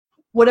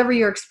whatever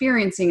you're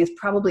experiencing is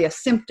probably a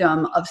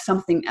symptom of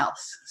something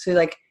else. So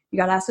like, you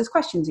got to ask those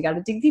questions. You got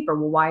to dig deeper.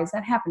 Well, why is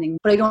that happening?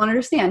 But I don't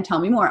understand. Tell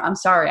me more. I'm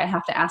sorry. I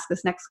have to ask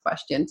this next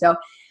question. So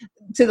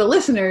to the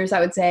listeners, I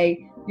would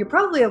say you're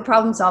probably a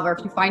problem solver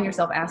if you find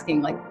yourself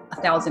asking like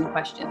 1,000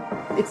 questions.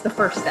 It's the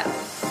first step.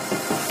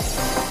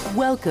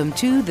 Welcome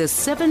to the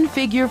Seven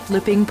Figure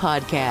Flipping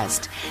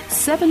Podcast.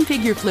 Seven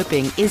Figure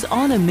Flipping is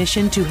on a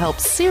mission to help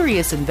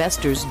serious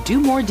investors do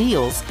more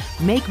deals,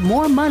 make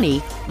more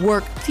money,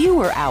 work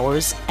fewer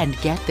hours, and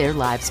get their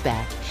lives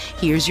back.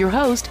 Here's your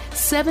host,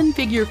 Seven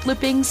Figure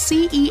Flipping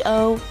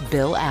CEO,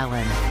 Bill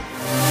Allen.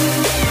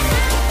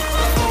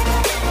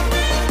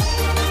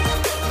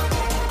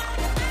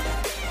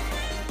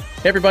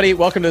 Hey everybody,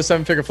 welcome to the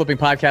Seven Figure Flipping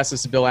Podcast. This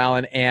is Bill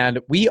Allen, and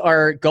we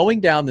are going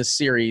down this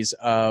series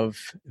of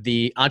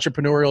the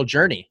entrepreneurial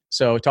journey.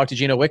 So talk to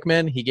Gino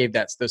Wickman. He gave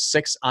those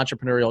 6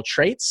 entrepreneurial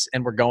traits,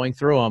 and we're going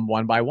through them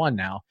one by one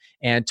now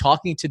and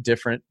talking to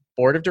different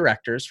board of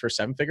directors for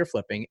Seven Figure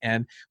Flipping.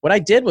 And what I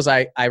did was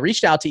I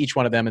reached out to each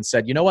one of them and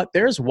said, you know what,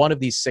 there's one of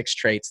these 6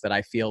 traits that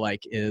I feel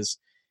like is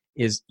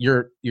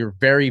you're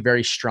very,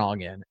 very strong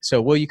in. So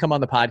will you come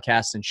on the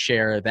podcast and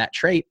share that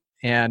trait?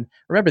 And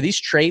remember, these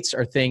traits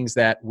are things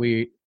that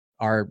we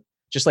are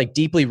just like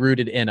deeply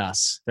rooted in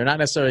us. They're not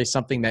necessarily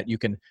something that you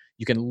can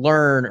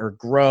learn or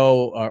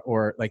grow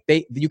or like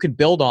you can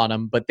build on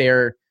them, but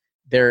they're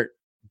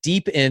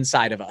deep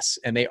inside of us,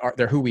 and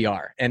they're who we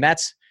are. And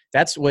that's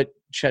what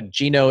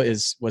Gino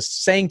was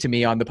saying to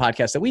me on the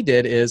podcast that we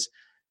did is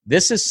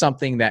this is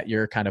something that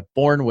you're kind of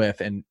born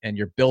with and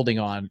you're building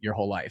on your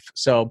whole life.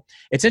 So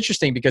it's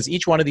interesting because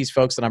each one of these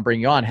folks that I'm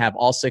bringing on have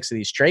all 6 of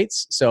these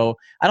traits. So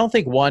I don't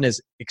think one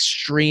is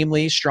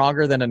extremely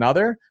stronger than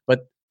another,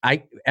 but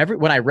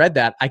when I read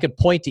that, I could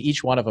point to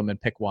each one of them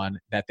and pick one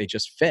that they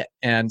just fit.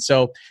 And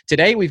so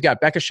today we've got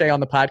Becca Shea on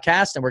the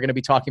podcast, and we're going to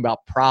be talking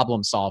about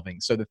problem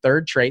solving. So the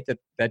third trait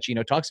that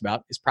Gino talks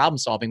about is problem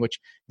solving, which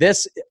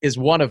this is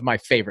one of my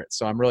favorites.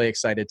 So I'm really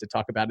excited to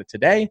talk about it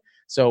today.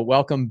 So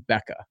welcome,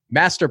 Becca,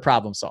 master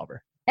problem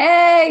solver.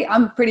 Hey,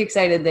 I'm pretty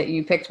excited that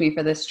you picked me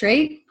for this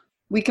trait.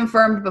 We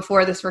confirmed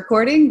before this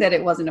recording that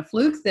it wasn't a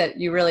fluke, that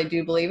you really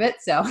do believe it.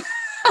 So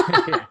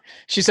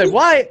she said,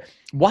 why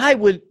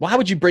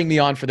would you bring me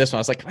on for this one?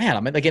 I was like, man,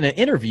 I'm like in an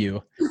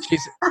interview.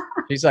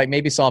 She's like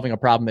maybe solving a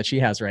problem that she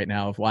has right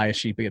now of why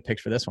she get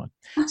picked for this one.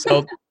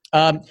 So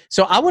I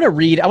want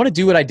to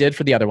do what I did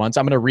for the other ones.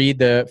 I'm going to read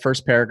the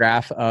first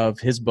paragraph of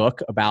his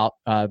book about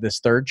this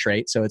third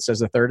trait. So it says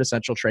the third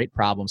essential trait,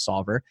 problem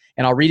solver.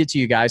 And I'll read it to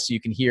you guys so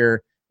you can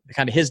hear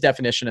kind of his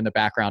definition in the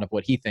background of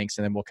what he thinks.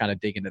 And then we'll kind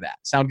of dig into that.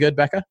 Sound good,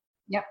 Becca?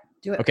 Yep,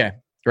 do it. Okay,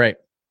 great.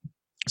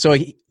 So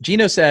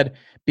Gino said,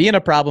 being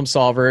a problem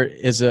solver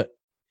is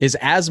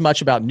as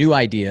much about new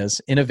ideas,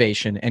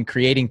 innovation, and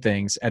creating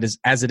things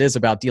as it is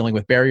about dealing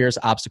with barriers,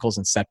 obstacles,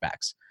 and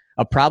setbacks.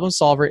 A problem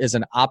solver is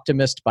an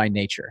optimist by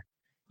nature.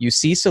 You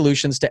see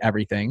solutions to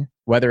everything,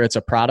 whether it's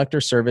a product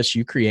or service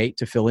you create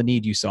to fill a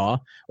need you saw,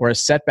 or a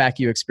setback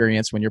you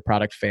experience when your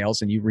product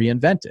fails and you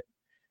reinvent it.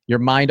 Your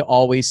mind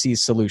always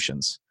sees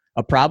solutions.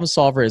 A problem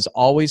solver is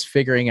always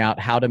figuring out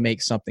how to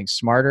make something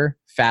smarter,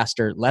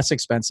 faster, less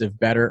expensive,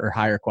 better, or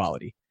higher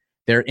quality.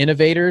 They're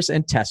innovators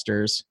and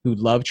testers who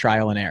love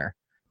trial and error.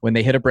 When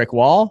they hit a brick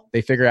wall,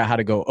 they figure out how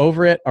to go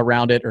over it,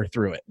 around it, or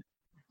through it.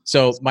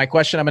 So my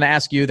question I'm going to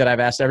ask you that I've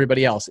asked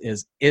everybody else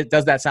is,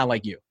 does that sound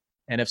like you?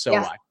 And if so,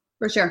 why?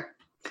 For sure.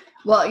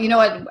 Well, you know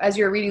what? As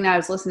you were reading that, I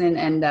was listening,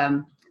 and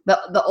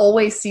the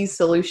always sees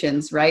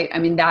solutions, right? I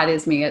mean, that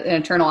is me, an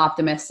eternal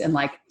optimist, and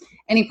like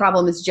any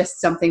problem is just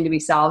something to be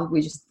solved.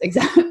 We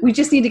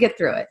just need to get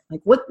through it.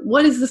 Like,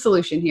 what is the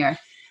solution here?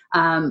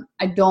 I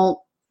don't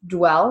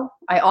dwell.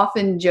 I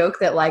often joke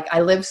that like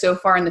I live so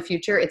far in the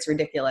future, it's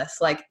ridiculous.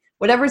 Like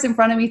whatever's in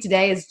front of me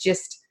today is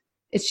just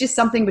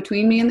something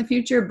between me and the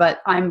future,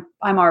 but I'm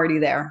already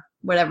there,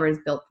 whatever is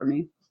built for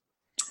me.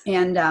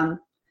 And I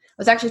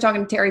was actually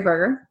talking to Terry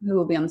Berger, who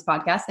will be on this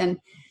podcast, and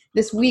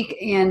this week,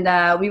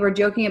 and we were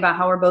joking about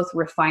how we're both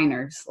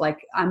refiners. Like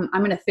I'm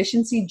an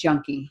efficiency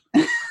junkie.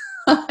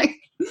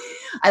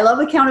 I love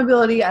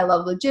accountability. I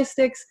love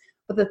logistics.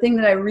 But the thing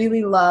that I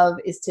really love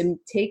is to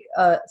take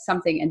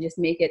something and just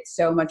make it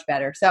so much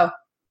better. So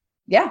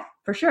yeah,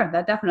 for sure.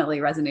 That definitely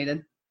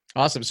resonated.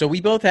 Awesome. So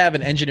we both have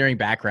an engineering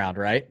background,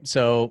 right?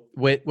 So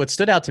what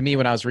stood out to me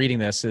when I was reading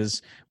this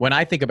is when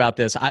I think about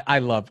this, I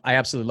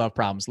absolutely love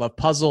problems, love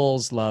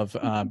puzzles, love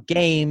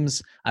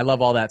games. I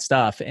love all that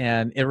stuff.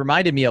 And it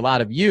reminded me a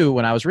lot of you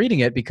when I was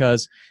reading it,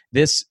 because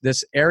this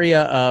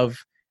area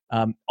of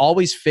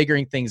always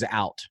figuring things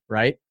out,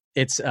 right?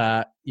 It's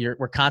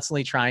we're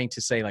constantly trying to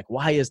say like,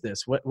 why is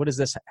this? What is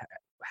this?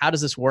 How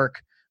does this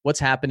work? What's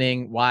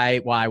happening? Why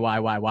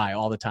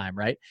all the time,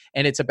 right?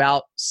 And it's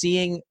about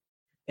seeing,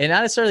 and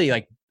not necessarily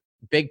like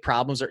big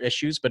problems or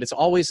issues, but it's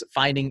always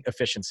finding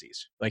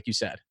efficiencies, like you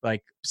said,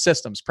 like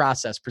systems,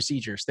 process,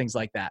 procedures, things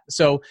like that.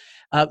 So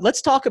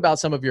let's talk about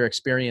some of your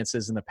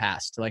experiences in the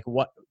past. Like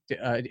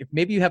if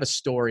maybe you have a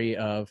story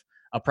of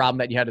a problem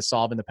that you had to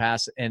solve in the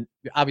past, and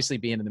obviously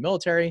being in the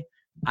military,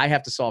 I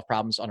have to solve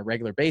problems on a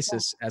regular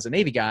basis as a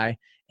Navy guy.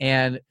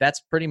 And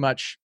that's pretty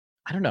much,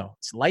 I don't know,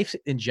 it's life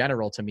in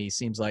general to me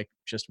seems like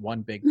just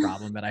one big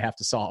problem that I have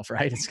to solve,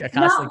 right? It's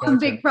constantly not one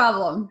big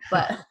problem,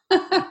 but.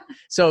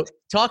 So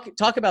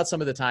talk about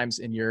some of the times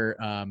in your,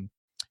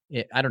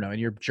 I don't know, in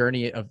your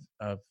journey of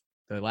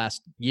the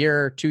last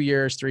year, 2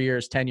 years, 3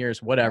 years, 10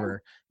 years,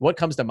 whatever. What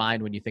comes to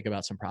mind when you think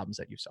about some problems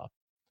that you solved?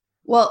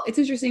 Well, it's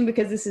interesting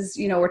because this is,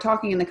 we're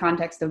talking in the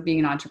context of being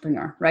an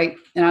entrepreneur, right?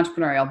 An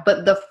entrepreneurial.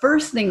 But the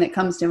first thing that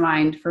comes to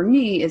mind for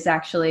me is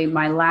actually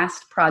my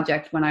last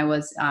project when I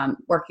was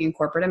working in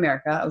corporate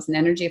America. I was an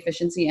energy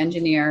efficiency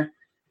engineer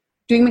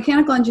doing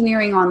mechanical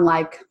engineering on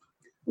like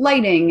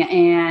lighting.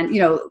 And,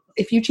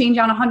 if you change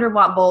on a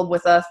 100-watt bulb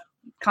with a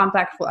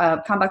compact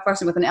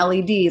fluorescent with an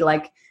LED,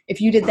 like if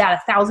you did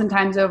that 1,000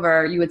 times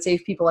over, you would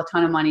save people a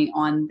ton of money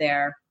on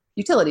their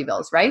utility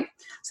bills, right?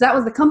 So that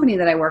was the company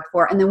that I worked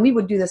for. And then we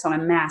would do this on a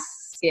mass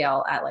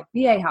scale at like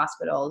VA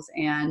hospitals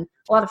and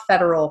a lot of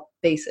federal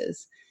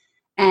bases.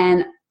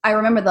 And I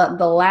remember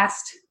the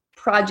last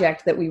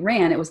project that we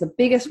ran, it was the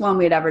biggest one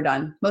we had ever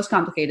done, most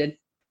complicated,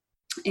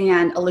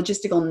 and a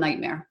logistical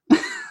nightmare.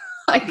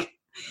 Like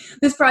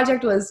this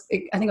project was,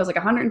 I think it was like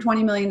a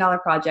 $120 million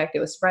project. It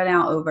was spread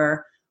out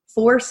over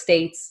 4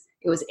 states.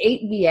 It was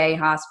 8 VA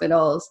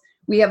hospitals.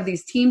 We have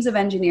these teams of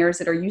engineers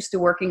that are used to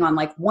working on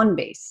like 1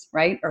 base,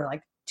 right? Or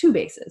like 2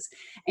 bases.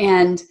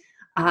 And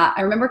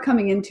I remember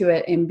coming into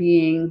it and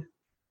being,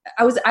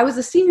 I was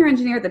a senior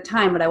engineer at the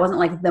time, but I wasn't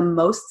like the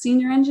most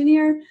senior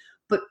engineer.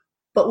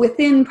 But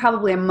within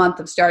probably a month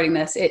of starting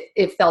this,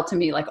 it felt to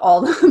me like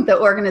all the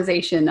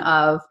organization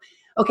of,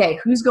 okay,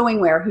 who's going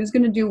where? Who's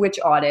going to do which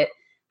audit?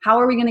 How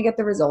are we going to get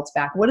the results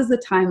back? What does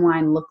the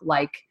timeline look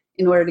like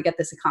in order to get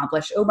this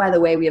accomplished? Oh, by the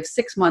way, we have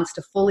 6 months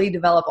to fully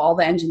develop all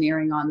the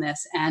engineering on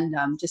this. And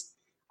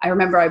I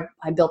remember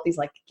I built these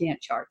like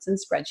Gantt charts and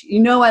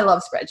spreadsheets. I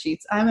love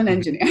spreadsheets. I'm an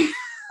engineer.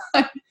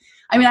 I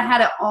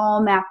had it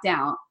all mapped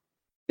out,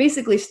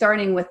 basically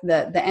starting with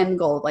the end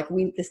goal. Like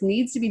this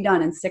needs to be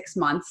done in 6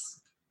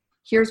 months.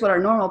 Here's what our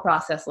normal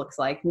process looks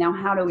like. Now,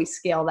 how do we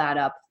scale that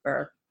up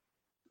for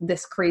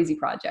this crazy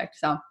project?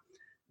 So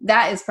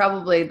that is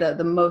probably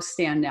the most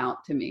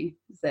standout to me,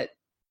 is that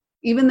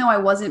even though I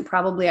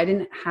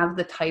didn't have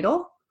the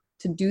title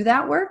to do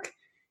that work,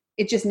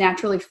 it just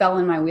naturally fell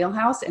in my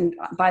wheelhouse. And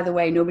by the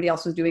way, nobody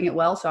else was doing it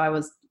well. So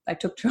I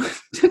took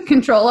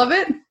control of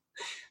it.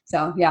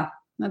 So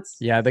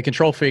yeah, the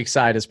control freak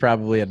side is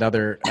probably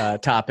another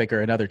topic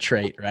or another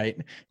trait, right?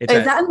 Is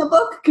that in the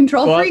book,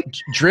 control freak?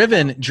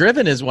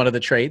 Driven is one of the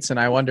traits. And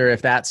I wonder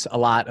if that's a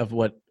lot of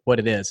what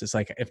it is. It's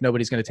like, if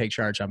nobody's going to take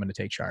charge, I'm going to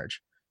take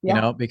charge.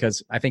 Yeah.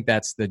 Because I think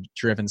that's the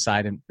driven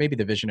side and maybe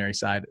the visionary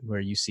side where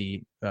you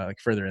see like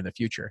further in the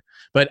future.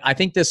 But I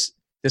think this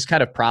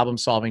kind of problem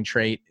solving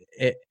trait,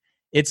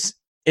 it's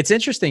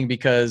interesting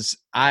because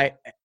I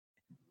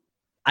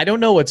don't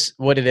know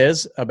what it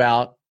is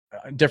about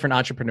different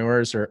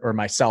entrepreneurs or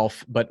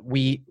myself, but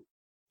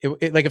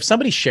like if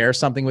somebody shares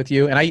something with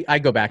you, and I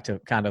go back to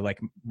kind of like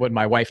when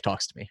my wife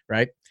talks to me,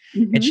 right?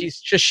 Mm-hmm. And she's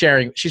just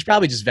sharing, she's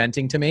probably just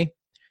venting to me.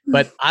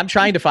 But I'm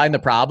trying to find the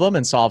problem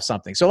and solve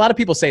something. So a lot of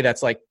people say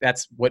that's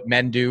what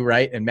men do,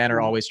 right? And men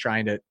are always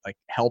trying to like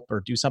help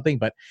or do something.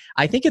 But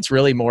I think it's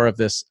really more of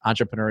this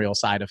entrepreneurial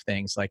side of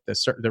things, like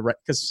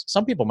because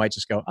some people might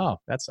just go, "Oh,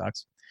 that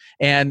sucks,"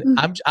 and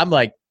I'm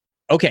like,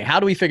 "Okay, how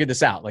do we figure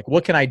this out? Like,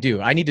 what can I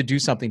do? I need to do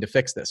something to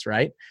fix this,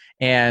 right?"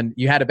 And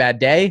you had a bad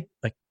day,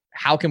 like,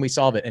 how can we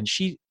solve it? And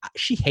she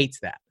hates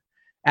that,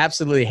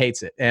 absolutely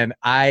hates it, and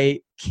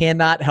I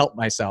cannot help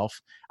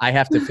myself. I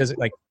have to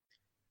physically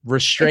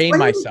restrain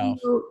myself.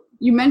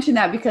 You mentioned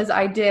that because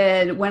I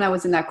did, when I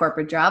was in that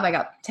corporate job, I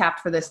got tapped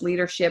for this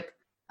leadership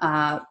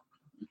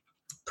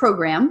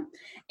program,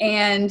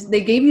 and they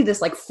gave you this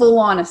like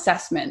full-on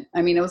assessment.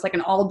 I mean, it was like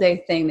an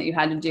all-day thing that you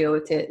had to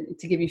do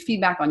to give you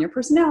feedback on your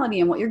personality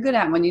and what you're good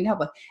at and what you need help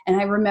with.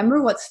 And I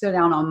remember what stood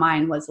out on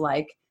mine was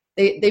like,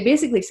 they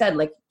basically said,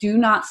 like, do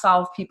not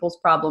solve people's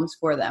problems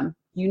for them.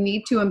 You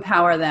need to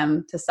empower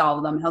them to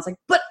solve them. And I was like,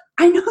 but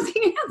I know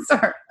the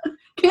answer.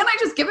 Can't I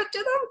just give it to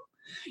them?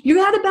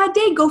 You had a bad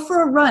day, go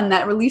for a run.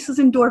 That releases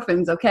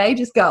endorphins, okay?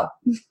 Just go.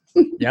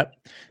 Yep.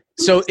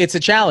 So it's a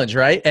challenge,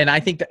 right? And I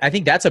think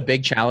that's a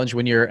big challenge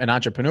when you're an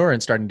entrepreneur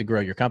and starting to grow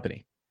your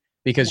company,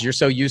 because you're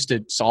so used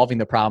to solving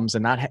the problems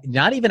and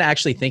not even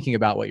actually thinking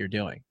about what you're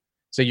doing.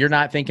 So you're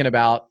not thinking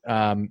about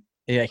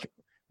like,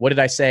 what did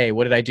I say?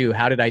 What did I do?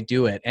 How did I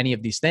do it? Any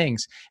of these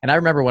things. And I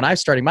remember when I was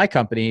starting my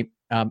company,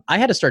 I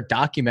had to start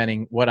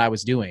documenting what I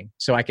was doing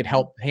so I could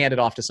help hand it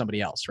off to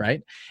somebody else,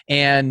 right?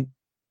 And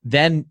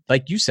then,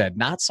 like you said,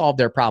 not solve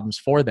their problems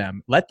for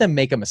them. Let them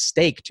make a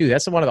mistake too.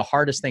 That's one of the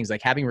hardest things,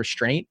 like having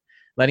restraint,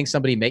 letting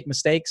somebody make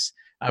mistakes.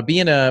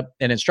 Being an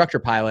instructor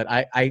pilot,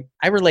 I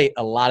relate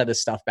a lot of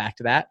this stuff back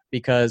to that,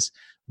 because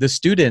the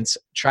students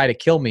try to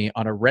kill me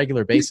on a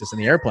regular basis in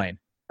the airplane,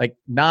 like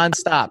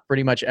nonstop,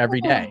 pretty much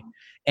every day.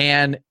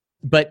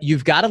 But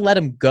you've got to let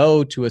them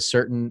go to a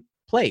certain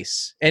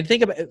place. And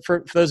think about it,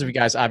 for those of you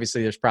guys,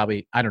 obviously there's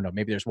probably, I don't know,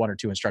 maybe there's 1 or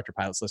 2 instructor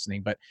pilots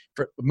listening, but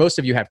for most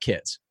of you have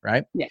kids,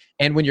 right? Yeah.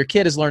 And when your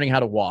kid is learning how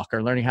to walk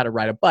or learning how to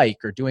ride a bike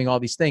or doing all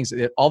these things,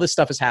 all this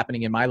stuff is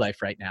happening in my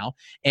life right now.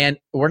 And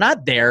we're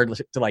not there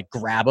to like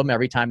grab them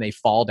every time they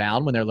fall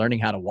down when they're learning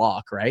how to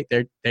walk, right?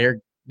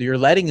 You're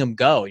letting them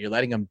go, you're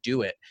letting them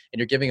do it, and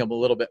you're giving them a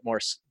little bit more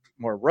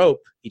rope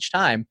each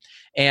time.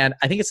 And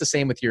I think it's the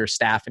same with your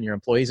staff and your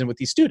employees and with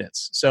these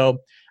students. So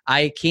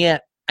I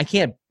can't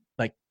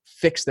like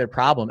fix their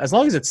problem as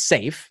long as it's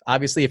safe.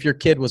 Obviously, if your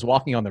kid was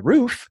walking on the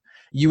roof,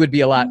 you would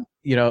be a lot,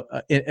 in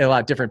a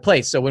lot different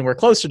place. So when we're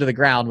closer to the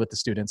ground with the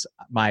students,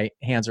 my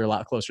hands are a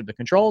lot closer to the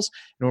controls.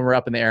 And when we're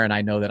up in the air and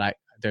I know that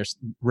there's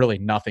really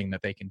nothing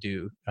that they can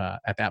do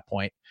at that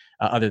point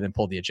other than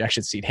pull the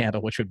ejection seat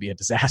handle, which would be a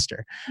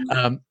disaster.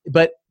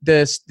 But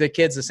the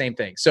kids, the same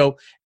thing. So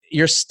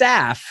your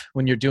staff,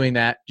 when you're doing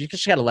that, you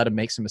just got to let them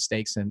make some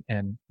mistakes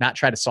and not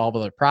try to solve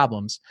other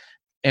problems.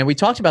 And we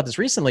talked about this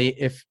recently.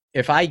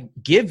 If I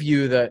give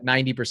you the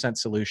 90%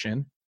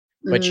 solution,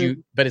 but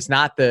it's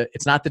not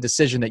the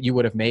decision that you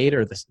would have made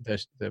or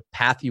the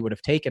path you would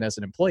have taken as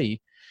an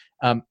employee,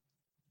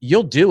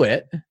 you'll do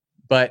it,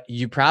 but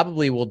you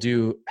probably will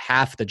do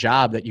half the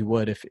job that you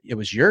would if it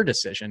was your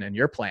decision and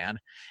your plan.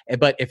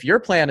 But if your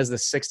plan is the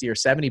 60 or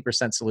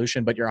 70%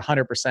 solution, but you're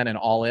 100% and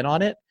all in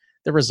on it,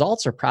 the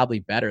results are probably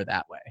better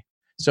that way.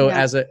 So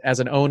as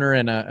an owner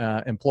and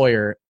a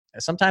employer,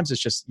 sometimes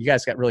it's just, you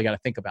guys really got to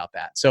think about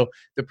that. So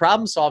the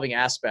problem solving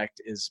aspect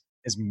is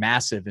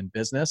massive in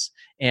business.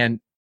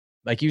 And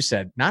like you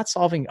said, not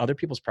solving other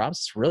people's problems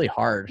is really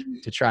hard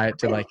to try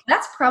to like.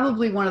 That's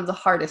probably one of the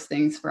hardest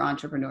things for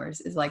entrepreneurs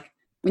is like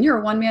when you're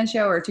a 1-man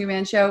show or a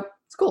 2-man show,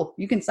 it's cool.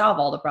 You can solve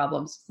all the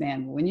problems,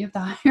 man. When you have to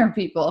hire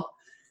people,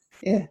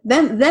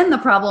 then the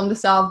problem to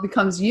solve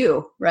becomes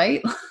you,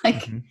 right?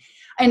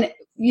 And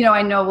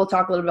I know we'll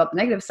talk a little bit about the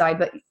negative side,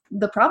 but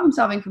the problem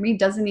solving for me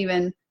doesn't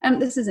even,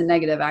 and this isn't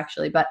negative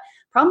actually, but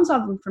problem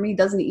solving for me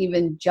doesn't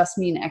even just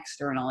mean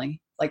externally.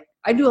 Like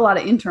I do a lot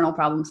of internal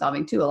problem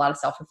solving too, a lot of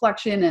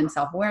self-reflection and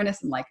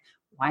self-awareness. And like,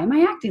 why am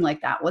I acting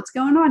like that? What's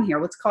going on here?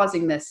 What's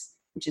causing this?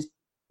 Which is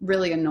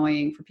really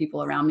annoying for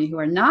people around me who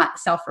are not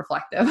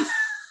self-reflective.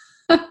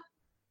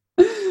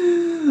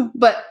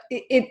 But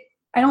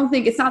I don't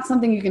think it's not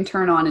something you can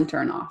turn on and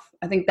turn off.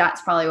 I think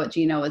that's probably what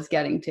Gino was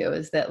getting to,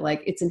 is that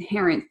like it's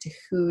inherent to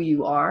who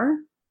you are.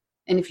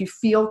 And if you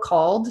feel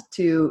called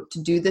to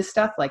do this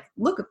stuff, like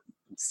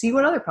see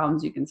what other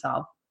problems you can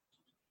solve.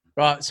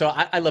 Well, so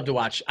I love to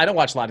watch, I don't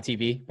watch a lot of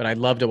TV, but I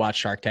love to watch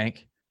Shark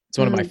Tank. It's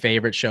one of my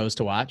favorite shows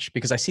to watch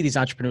because I see these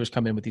entrepreneurs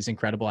come in with these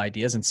incredible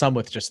ideas and some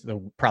with just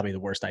probably the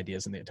worst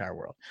ideas in the entire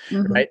world.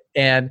 Right.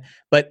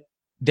 But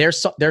they're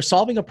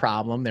solving a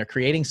problem. They're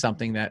creating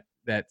something that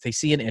they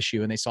see an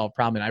issue and they solve a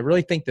problem. And I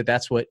really think that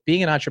that's what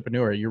being an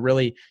entrepreneur,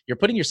 you're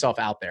putting yourself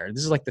out there.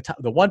 This is like the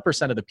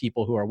 1% of the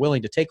people who are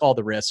willing to take all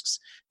the risks.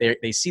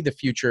 They see the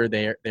future.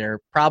 They're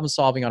problem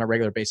solving on a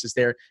regular basis.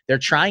 They're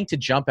trying to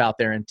jump out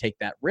there and take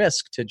that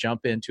risk to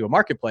jump into a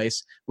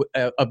marketplace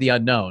of the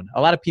unknown.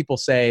 A lot of people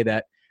say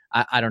that,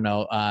 I don't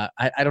know.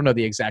 I don't know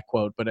the exact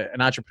quote, but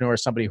an entrepreneur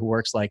is somebody who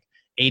works like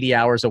 80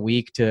 hours a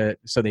week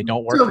so they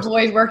don't work. To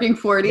avoid working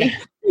 40.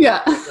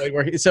 Yeah.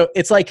 So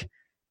it's like,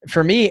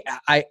 for me,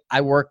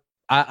 I work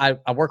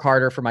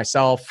harder for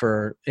myself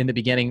in the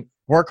beginning,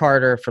 work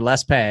harder for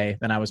less pay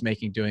than I was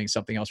making doing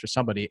something else for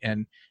somebody.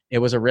 And it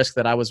was a risk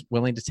that I was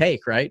willing to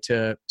take, right?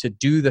 To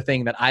do the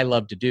thing that I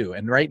love to do.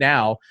 And right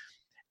now,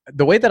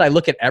 the way that I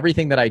look at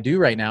everything that I do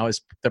right now is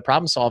the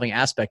problem solving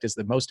aspect is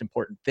the most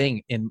important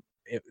thing in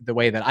the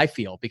way that I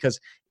feel, because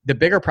the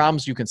bigger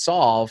problems you can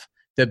solve,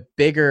 the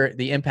bigger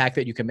the impact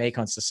that you can make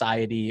on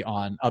society,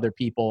 on other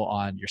people,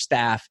 on your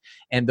staff.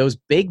 And those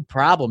big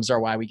problems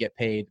are why we get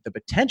paid the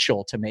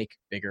potential to make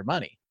bigger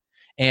money.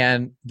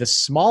 And the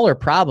smaller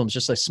problems,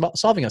 just like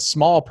solving a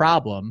small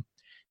problem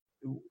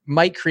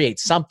might create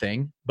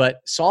something,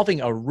 but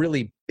solving a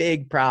really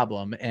big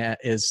problem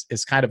is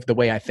kind of the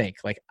way I think.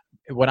 Like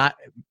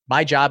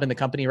my job in the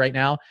company right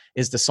now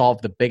is to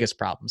solve the biggest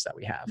problems that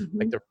we have,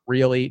 like the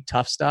really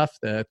tough stuff,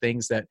 the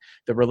things that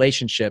the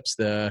relationships,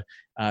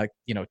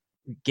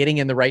 getting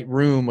in the right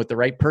room with the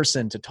right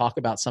person to talk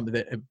about some of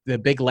the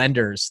big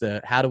lenders,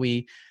 how do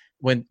we,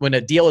 when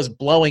a deal is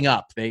blowing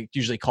up, they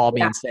usually call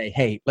me and say,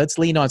 hey, let's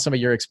lean on some of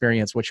your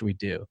experience. What should we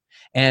do?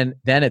 And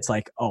then it's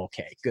like, oh,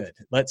 okay, good.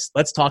 Let's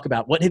talk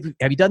about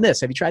have you done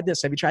this? Have you tried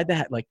this? Have you tried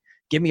that? Like,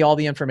 give me all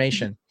the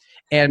information.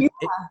 And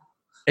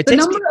the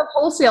number of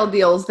wholesale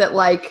deals that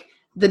like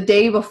the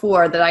day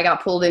before that I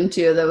got pulled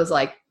into, that was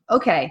like,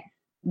 okay,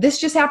 this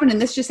just happened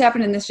and this just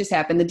happened and this just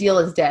happened. The deal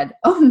is dead.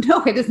 Oh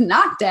no, it is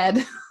not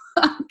dead.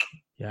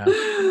 Yeah.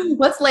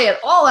 Let's lay it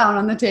all out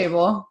on the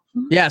table.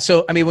 Yeah.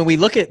 So, I mean, when we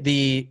look at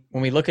the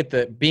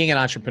being an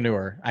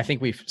entrepreneur, I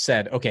think we've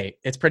said, okay,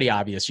 it's pretty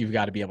obvious. You've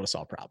got to be able to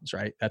solve problems,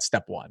 right? That's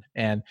step one.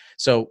 And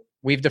so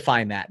we've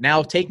defined that.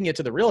 Now taking it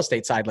to the real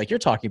estate side, like you're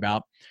talking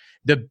about,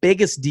 the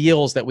biggest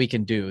deals that we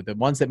can do, the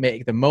ones that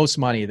make the most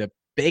money, the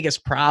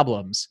biggest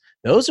problems,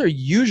 those are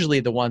usually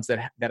the ones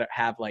that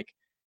have like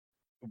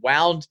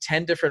wound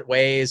 10 different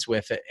ways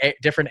with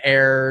different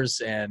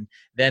errors, and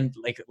then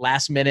like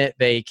last minute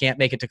they can't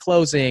make it to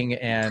closing,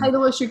 and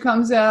title issue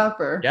comes up,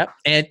 or yep,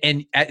 and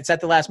it's at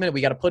the last minute.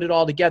 We got to put it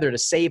all together to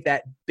save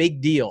that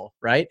big deal,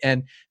 right?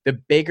 And the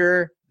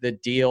bigger the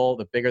deal,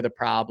 the bigger the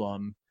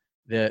problem,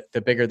 the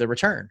bigger the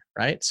return,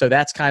 right? So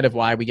that's kind of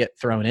why we get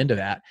thrown into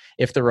that.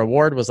 If the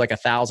reward was like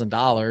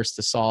 $1,000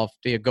 to solve,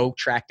 to go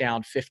track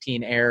down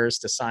 15 errors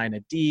to sign a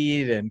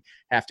deed and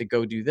have to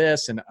go do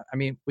this, and I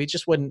mean, we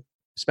just wouldn't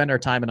spend our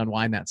time and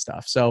unwind that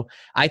stuff. So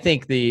I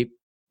think the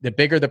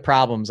bigger the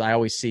problems, I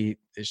always see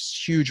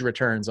there's huge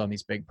returns on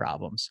these big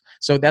problems.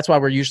 So that's why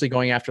we're usually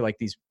going after like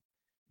these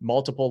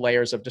multiple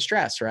layers of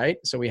distress, right?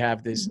 So we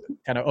have these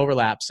kind of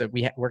overlaps that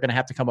we're going to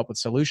have to come up with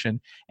a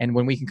solution. And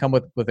when we can come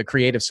with a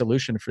creative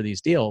solution for these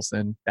deals,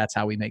 then that's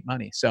how we make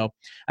money. So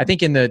I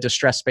think in the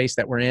distress space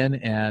that we're in,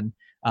 and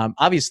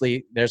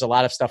obviously there's a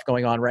lot of stuff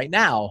going on right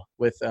now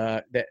with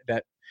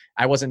that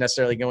I wasn't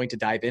necessarily going to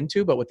dive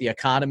into, but with the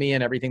economy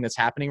and everything that's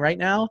happening right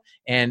now,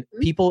 and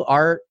people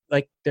are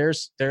like,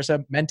 there's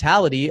a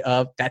mentality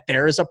of that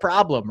there is a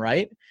problem,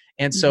 right?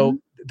 And so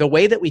the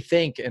way that we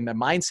think and the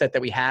mindset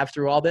that we have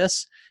through all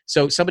this,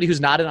 so somebody who's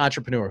not an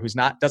entrepreneur,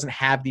 doesn't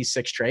have these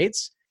 6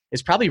 traits,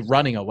 is probably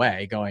running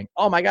away going,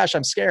 oh my gosh,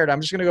 I'm scared.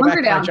 I'm just going to go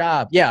back to my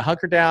job. Yeah,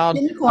 hunker down.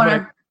 In the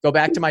corner. Go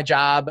back to my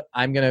job.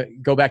 I'm going to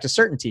go back to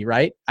certainty,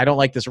 right? I don't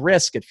like this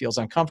risk. It feels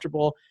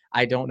uncomfortable.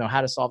 I don't know how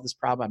to solve this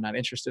problem. I'm not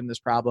interested in this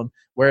problem.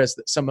 Whereas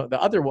some of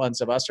the other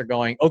ones of us are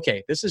going,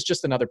 okay, this is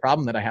just another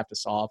problem that I have to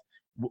solve.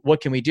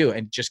 What can we do?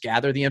 And just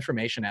gather the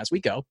information as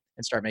we go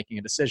and start making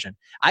a decision.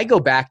 I go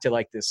back to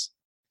like this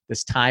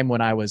time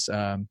when I was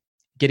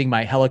getting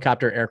my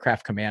helicopter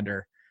aircraft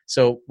commander.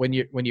 So when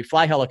you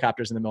fly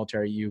helicopters in the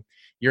military,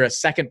 you're a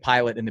second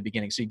pilot in the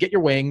beginning. So you get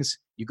your wings,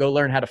 you go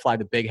learn how to fly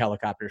the big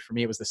helicopters. For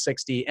me, it was the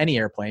 60, any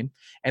airplane.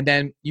 And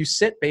then you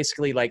sit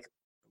basically like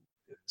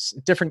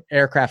different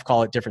aircraft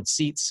call it different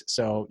seats.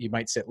 So you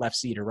might sit left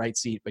seat or right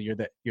seat, but you're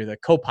the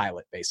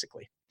co-pilot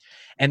basically.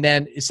 And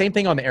then same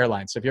thing on the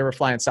airline. So if you ever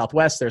fly on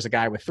Southwest, there's a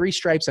guy with 3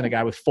 stripes and a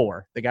guy with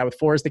 4. The guy with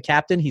 4 is the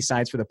captain. He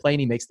signs for the plane.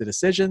 He makes the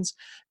decisions.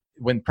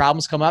 When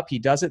problems come up, he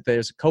does it.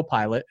 There's a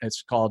co-pilot.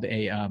 It's called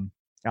a,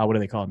 what do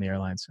they call it in the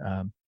airlines?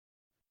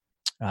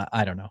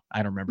 I don't know.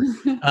 I don't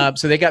remember.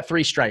 So they got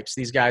 3 stripes.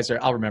 These guys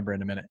I'll remember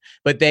in a minute,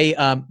 but they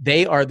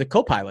are the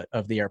co-pilot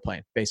of the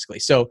airplane basically.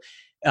 So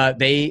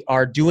they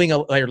are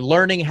they're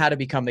learning how to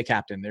become the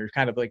captain. They're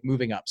kind of like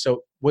moving up.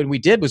 So what we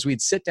did was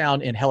we'd sit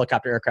down in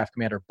helicopter aircraft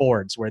commander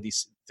boards where the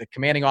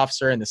commanding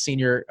officer and the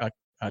senior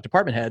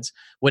department heads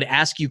would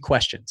ask you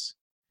questions.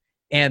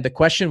 And the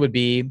question would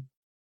be,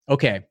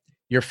 okay,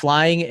 you're just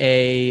flying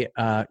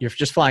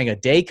a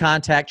day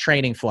contact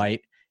training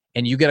flight,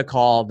 and you get a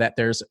call that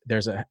there's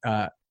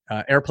a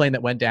airplane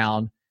that went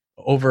down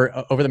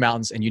over the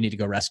mountains, and you need to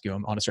go rescue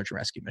them on a search and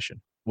rescue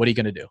mission. What are you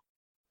going to do?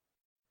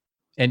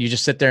 And you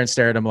just sit there and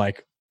stare at them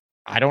like,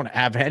 I don't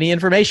have any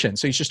information.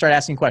 So you should start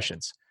asking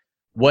questions.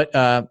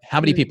 How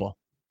many people?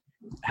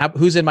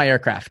 Who's in my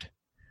aircraft?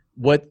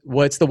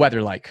 What's the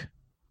weather like?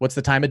 What's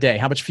the time of day?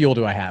 How much fuel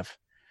do I have?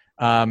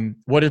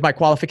 What are my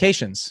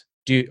qualifications?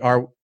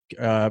 Does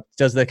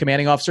the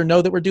commanding officer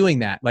know that we're doing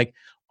that? Like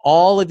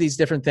all of these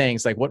different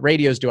things, like what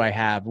radios do I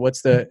have?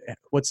 What's the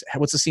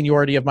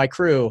seniority of my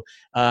crew?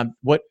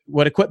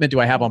 What equipment do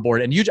I have on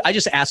board? And I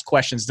just ask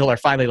questions until they're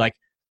finally like,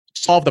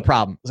 solve the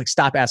problem. It's like,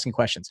 stop asking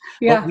questions.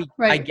 Yeah,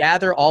 I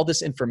gather all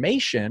this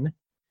information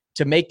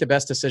to make the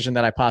best decision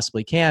that I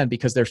possibly can,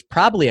 because there's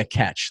probably a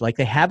catch. Like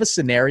they have a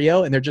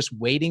scenario and they're just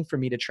waiting for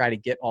me to try to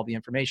get all the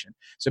information.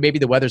 So maybe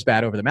the weather's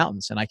bad over the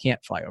mountains and I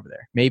can't fly over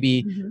there.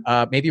 Maybe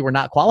we're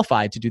not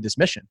qualified to do this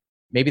mission.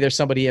 Maybe there's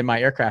somebody in my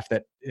aircraft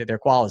that their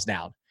qual is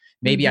down.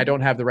 Maybe I don't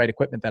have the right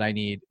equipment that I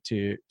need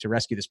to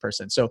rescue this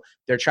person. So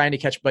they're trying to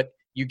catch, but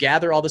you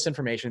gather all this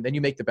information, then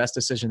you make the best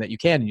decision that you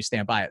can and you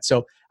stand by it.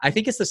 So I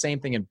think it's the same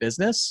thing in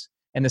business,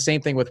 and the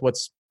same thing with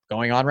what's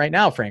going on right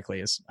now, frankly,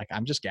 is like,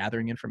 I'm just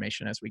gathering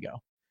information as we go.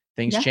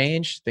 Things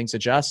change, things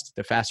adjust.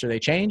 The faster they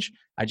change,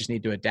 I just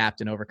need to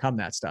adapt and overcome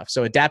that stuff.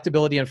 So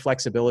adaptability and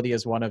flexibility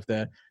is one of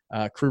the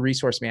crew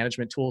resource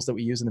management tools that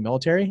we use in the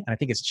military. And I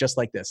think it's just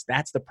like this.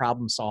 That's the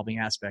problem solving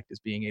aspect, is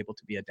being able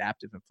to be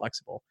adaptive and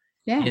flexible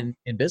in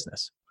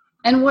business.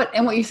 And what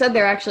you said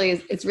there actually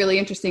is, it's really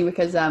interesting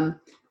because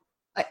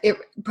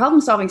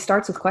problem solving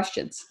starts with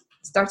questions.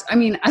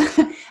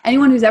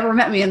 Anyone who's ever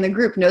met me in the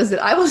group knows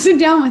that I will sit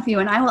down with you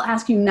and I will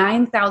ask you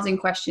 9,000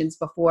 questions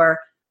before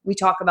we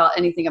talk about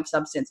anything of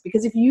substance.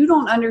 Because if you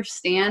don't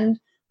understand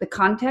the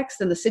context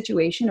and the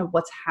situation of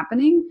what's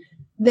happening,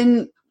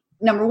 then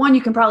number one, you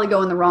can probably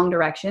go in the wrong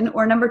direction,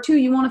 or number two,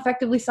 you won't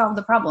effectively solve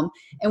the problem.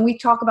 And we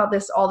talk about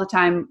this all the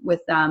time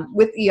with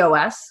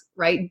EOS,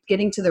 right?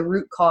 Getting to the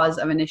root cause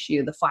of an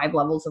issue, the 5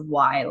 levels of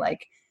why.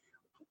 Like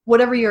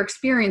whatever you're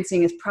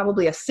experiencing is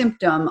probably a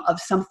symptom of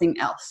something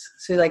else.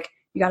 So like,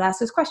 you got to ask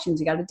those questions.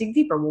 You got to dig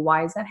deeper. Well,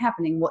 why is that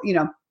happening? Well,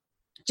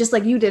 just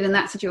like you did in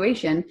that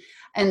situation.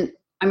 And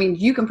I mean,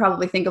 you can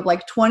probably think of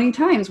like 20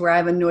 times where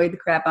I've annoyed the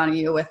crap out of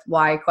you with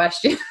why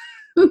questions.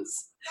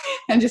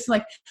 And just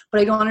like,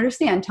 but I don't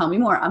understand. Tell me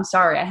more. I'm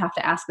sorry. I have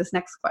to ask this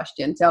next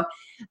question. So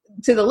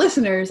to the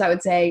listeners, I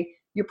would say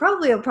you're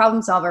probably a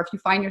problem solver if you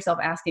find yourself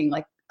asking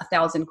like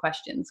 1,000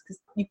 questions,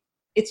 because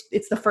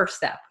it's the first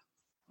step.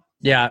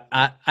 Yeah,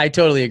 I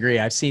totally agree.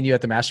 I've seen you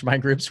at the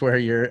mastermind groups where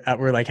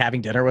we're like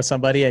having dinner with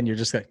somebody and you're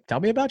just like,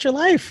 tell me about your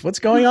life. What's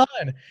going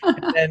on?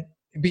 And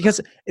because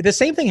the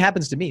same thing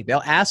happens to me.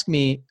 They'll ask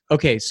me,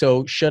 okay,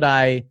 so should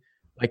I,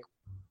 like,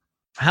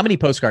 how many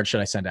postcards should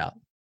I send out?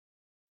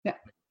 Yeah.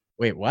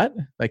 Wait, what?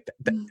 Like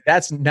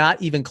that's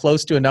not even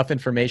close to enough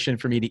information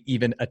for me to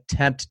even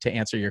attempt to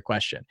answer your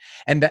question.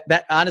 And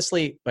that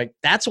honestly, like,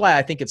 that's why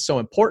I think it's so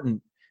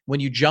important when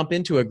you jump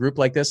into a group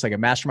like this, like a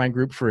mastermind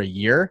group for a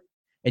year,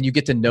 and you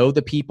get to know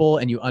the people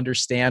and you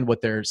understand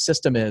what their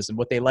system is and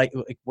what they like,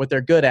 what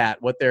they're good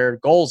at, what their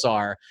goals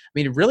are. I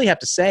mean, you really have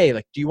to say,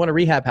 like, do you want to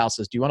rehab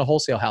houses? Do you want to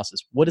wholesale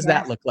houses? What does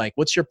that look like?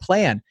 What's your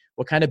plan?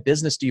 What kind of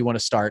business do you want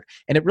to start?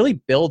 And it really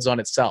builds on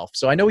itself.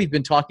 So I know we've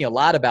been talking a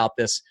lot about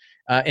this,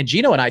 and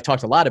Gino and I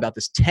talked a lot about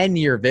this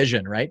 10-year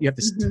vision, right? You have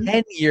this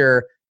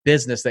 10-year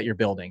business that you're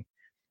building.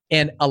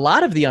 And a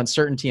lot of the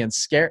uncertainty and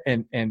scare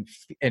and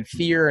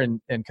fear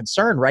and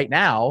concern right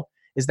now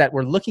is that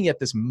we're looking at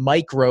this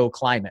micro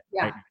climate.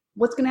 Yeah. Right?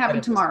 What's going to happen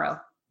tomorrow?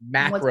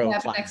 Macro what's going to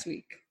happen climate. next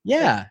week?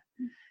 Yeah.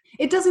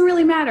 It doesn't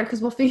really matter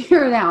because we'll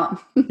figure it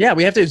out. Yeah.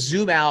 We have to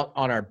zoom out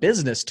on our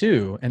business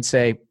too and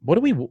say, what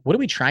are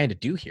we trying to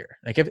do here?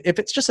 Like if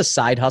it's just a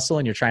side hustle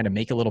and you're trying to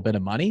make a little bit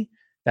of money,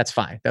 that's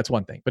fine. That's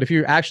one thing. But if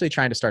you're actually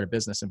trying to start a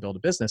business and build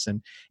a business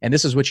and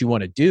this is what you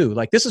want to do,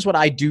 like this is what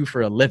I do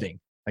for a living.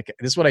 Like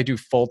this is what I do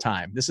full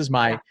time. This is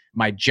my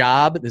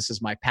job. This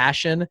is my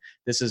passion.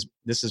 This is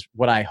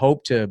what I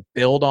hope to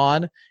build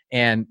on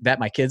and that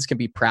my kids can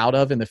be proud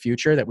of in the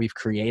future, that we've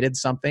created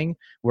something.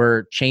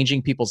 We're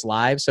changing people's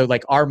lives. So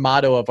like our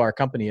motto of our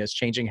company is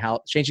changing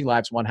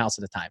lives one house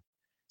at a time.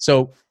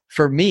 So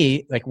for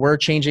me, like we're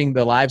changing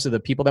the lives of the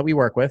people that we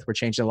work with. We're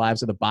changing the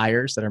lives of the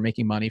buyers that are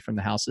making money from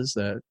the houses,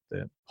 the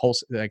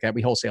like that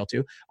we wholesale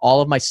to, all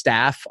of my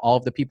staff, all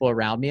of the people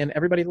around me, and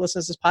everybody that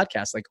listens to this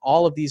podcast. Like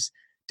all of these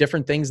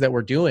different things that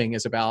we're doing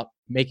is about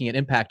making an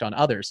impact on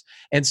others.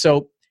 And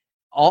so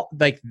all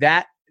like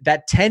that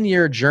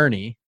 10-year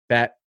journey,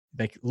 that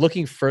like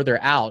looking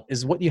further out,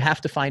 is what you have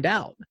to find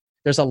out.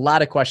 There's a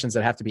lot of questions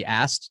that have to be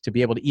asked to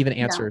be able to even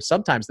answer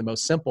sometimes the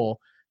most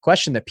simple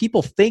question that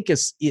people think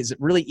is a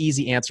really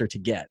easy answer to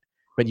get,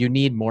 but you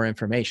need more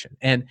information.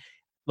 And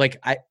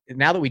like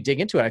now that we dig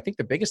into it, I think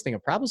the biggest thing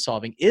of problem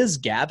solving is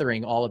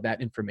gathering all of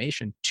that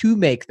information to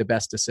make the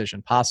best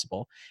decision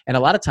possible. And a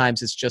lot of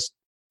times it's just,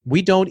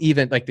 we don't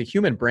even, like the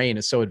human brain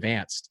is so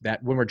advanced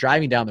that when we're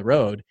driving down the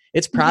road,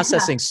 it's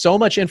processing so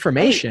much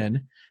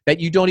information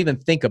that you don't even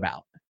think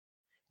about.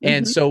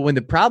 And so when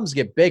the problems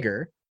get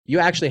bigger, you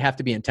actually have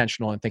to be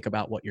intentional and think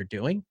about what you're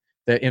doing,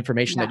 the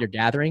information that you're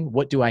gathering.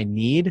 What do I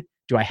need?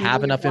 Do I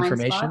have enough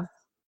information?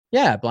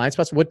 Yeah. Blind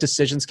spots. What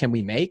decisions can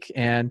we make?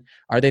 And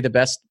are they the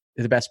best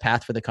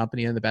path for the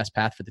company and the best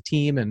path for the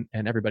team and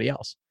everybody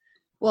else?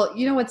 Well,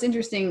 you know, what's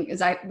interesting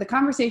is the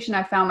conversation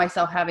I found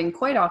myself having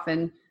quite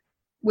often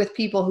with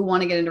people who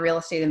want to get into real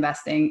estate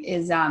investing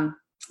is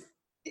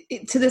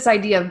to this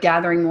idea of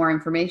gathering more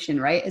information,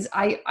 right? Is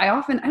I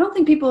don't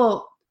think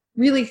people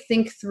really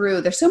think through,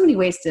 there's so many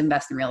ways to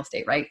invest in real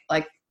estate, right?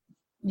 Like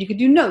you could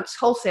do notes,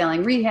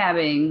 wholesaling,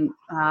 rehabbing,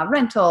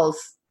 rentals.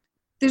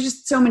 There's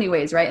just so many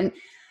ways, right?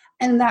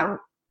 And that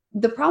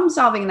the problem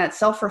solving and that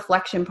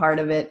self-reflection part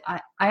of it,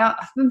 I've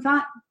been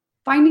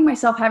finding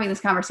myself having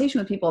this conversation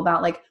with people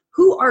about like,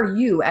 who are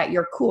you at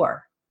your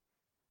core?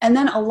 And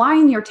then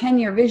align your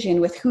 10-year vision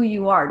with who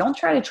you are. Don't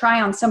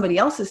try on somebody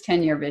else's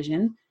 10-year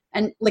vision.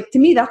 And like, to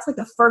me, that's like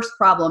the first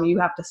problem you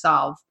have to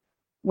solve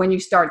when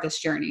you start this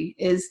journey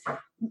is,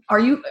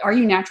 are you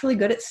naturally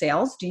good at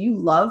sales? Do you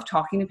love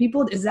talking to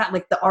people? Is that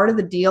like the art of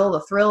the deal,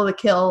 the thrill of the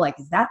kill? Like,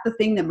 is that the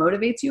thing that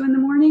motivates you in the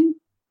morning?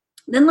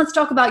 Then let's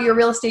talk about your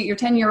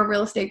 10-year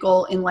real estate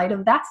goal in light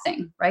of that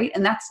thing, right?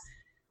 And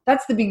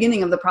that's the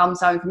beginning of the problem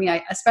solving for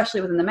me, especially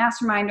within the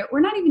mastermind,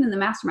 or not even in the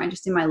mastermind,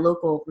 just in my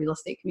local real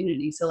estate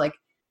community. So like,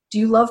 do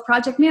you love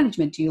project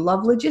management? Do you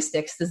love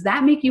logistics? Does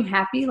that make you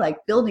happy? Like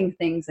building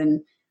things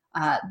and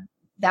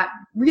that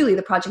really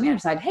the project manager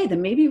side, hey,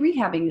 then maybe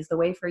rehabbing is the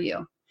way for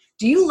you.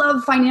 Do you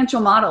love financial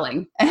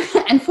modeling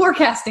and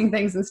forecasting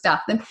things and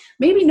stuff? Then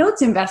maybe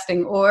notes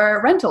investing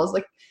or rentals.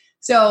 Like,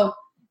 so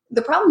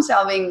the problem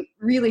solving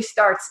really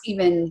starts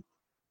even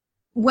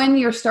when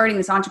you're starting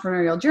this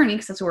entrepreneurial journey,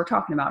 because that's what we're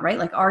talking about, right?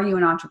 Like, are you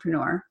an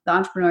entrepreneur? The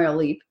entrepreneurial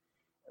leap.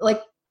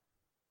 Like,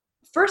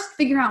 first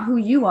figure out who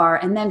you are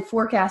and then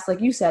forecast,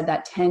 like you said,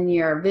 that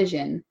 10-year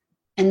vision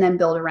and then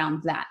build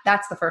around that.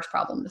 That's the first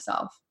problem to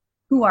solve.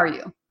 Who are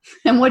you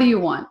and what do you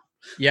want?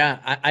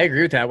 Yeah, I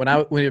agree with that.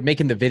 When we were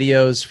making the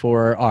videos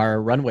for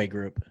our runway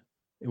group,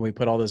 and we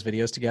put all those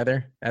videos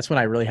together, that's when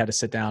I really had to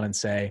sit down and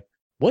say,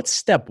 what's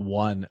step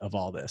one of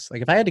all this?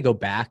 Like if I had to go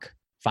back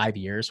 5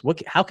 years,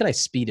 how can I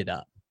speed it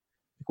up?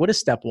 Like, what is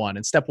step one?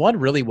 And step one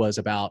really was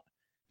about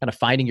kind of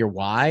finding your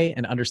why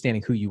and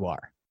understanding who you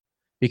are.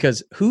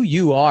 Because who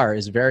you are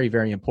is very,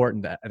 very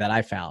important that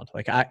I found.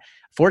 Like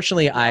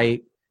fortunately, I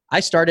I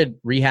started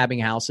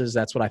rehabbing houses.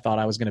 That's what I thought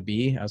I was going to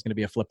be. I was going to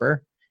be a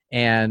flipper.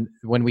 And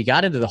when we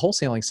got into the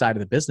wholesaling side of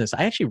the business,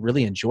 I actually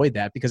really enjoyed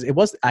that because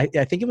I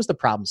think it was the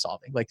problem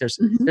solving. Like there's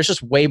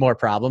just way more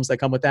problems that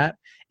come with that,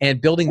 and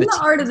building the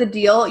art of the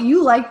deal.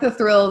 You like the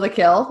thrill of the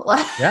kill.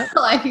 Yeah.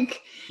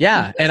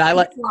 Yeah. And I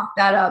like lock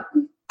that up.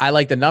 I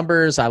like the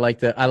numbers. I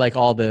like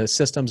all the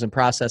systems and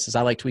processes.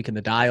 I like tweaking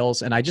the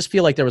dials. And I just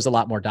feel like there was a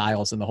lot more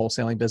dials in the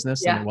wholesaling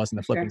business than there was in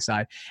the flipping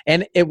side.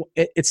 And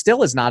it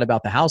still is not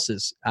about the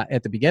houses.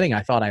 At the beginning,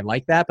 I thought I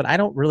liked that, but I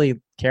don't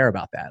really care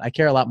about that. I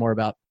care a lot more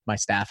about my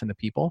staff and the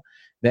people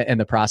and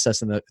the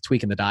process and the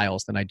tweaking the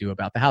dials than I do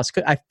about the house.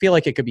 I feel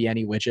like it could be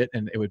any widget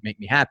and it would make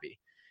me happy.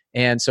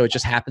 And so it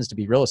just happens to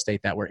be real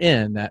estate that we're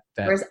in.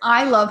 Whereas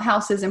I love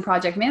houses and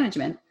project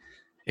management.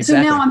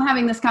 Exactly. So now I'm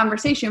having this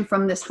conversation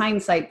from this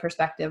hindsight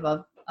perspective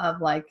of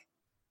like,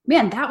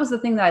 man, that was the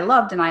thing that I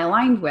loved and I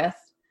aligned with.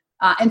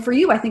 And for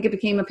you, I think it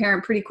became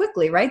apparent pretty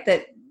quickly, right?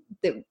 That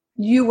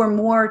you were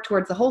more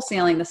towards the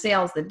wholesaling, the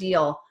sales, the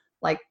deal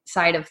like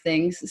side of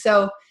things.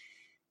 So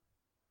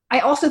I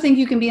also think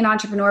you can be an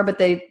entrepreneur,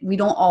 but we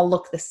don't all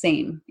look the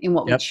same in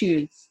what we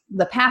choose.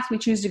 The path we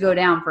choose to go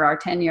down for our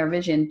 10-year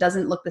vision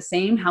doesn't look the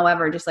same.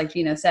 However, just like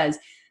Gino says,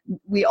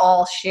 we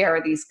all share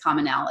these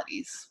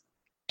commonalities.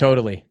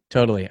 Totally.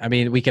 I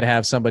mean, we could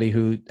have somebody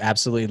who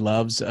absolutely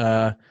loves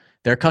their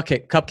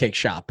cupcake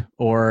shop,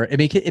 or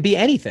it'd be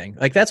anything.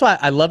 Like that's why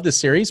I love this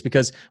series,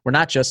 because we're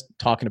not just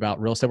talking about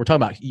real estate. We're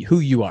talking about who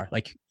you are,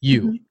 like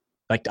you. Mm-hmm.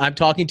 Like I'm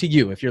talking to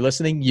you. If you're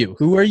listening,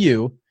 who are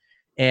you?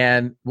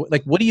 And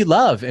like, what do you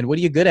love and what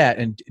are you good at?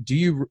 And do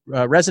you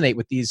resonate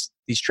with these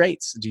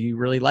traits? Do you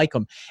really like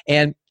them?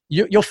 And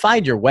you'll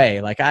find your way.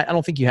 Like, I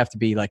don't think you have to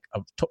be like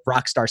a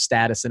rock star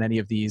status in any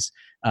of these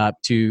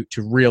to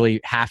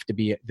really have to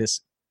be this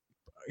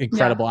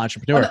incredible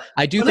entrepreneur.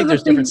 I do think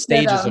there's different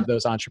stages of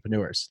those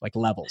entrepreneurs, like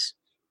levels.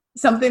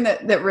 Something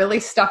that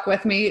really stuck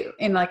with me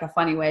in like a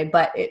funny way,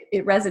 but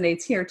it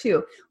resonates here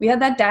too. We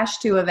had that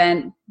Dash2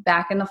 event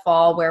back in the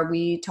fall where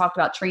we talked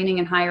about training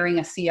and hiring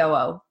a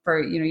COO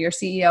for, your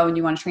CEO, and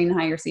you want to train and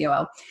hire your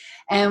COO.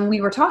 And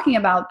we were talking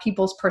about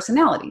people's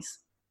personalities.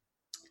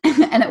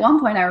 And at one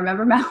point I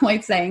remember Matt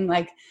White saying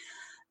like,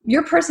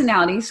 your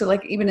personality, so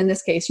like even in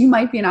this case, you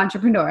might be an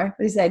entrepreneur,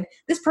 but he said,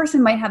 this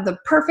person might have the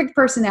perfect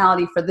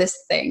personality for this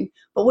thing.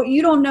 But what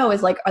you don't know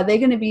is like, are they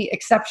going to be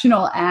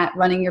exceptional at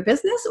running your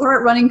business or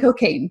at running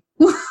cocaine?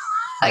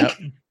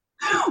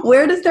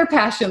 Where does their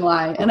passion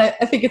lie? And I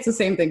think it's the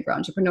same thing for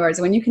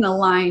entrepreneurs. When you can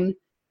align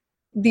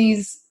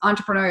these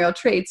entrepreneurial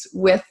traits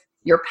with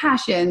your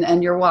passion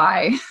and your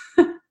why,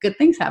 good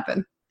things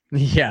happen.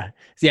 Yeah.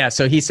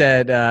 So he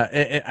said,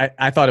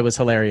 I thought it was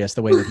hilarious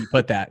the way that he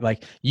put that.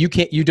 Like you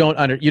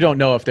don't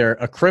know if they're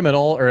a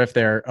criminal or if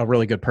they're a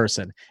really good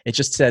person. It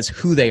just says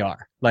who they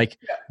are. Like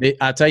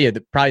I'll tell you,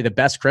 probably the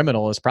best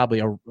criminal is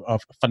probably a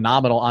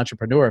phenomenal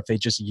entrepreneur if they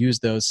just use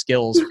those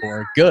skills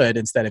for good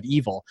instead of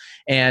evil.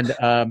 And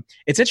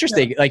it's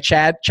interesting. Like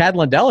Chad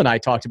Lundell and I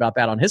talked about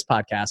that on his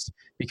podcast,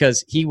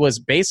 because he was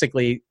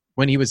basically,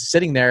 when he was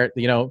sitting there,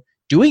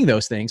 doing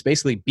those things,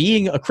 basically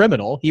being a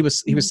criminal, he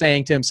was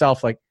saying to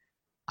himself, like,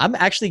 I'm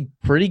actually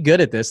pretty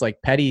good at this, like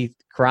petty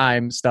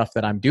crime stuff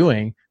that I'm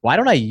doing. Why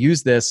don't I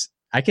use this?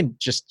 I can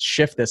just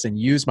shift this and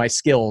use my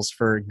skills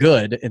for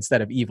good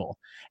instead of evil.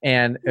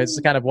 And it's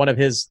kind of one of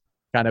his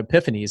kind of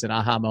epiphanies and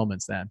aha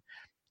moments then.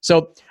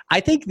 So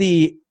I think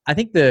we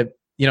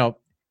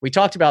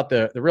talked about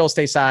the real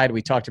estate side.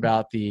 We talked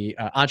about the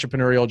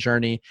entrepreneurial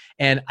journey.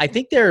 And I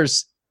think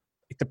there's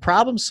the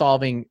problem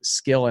solving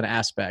skill and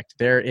aspect.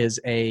 There is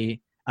a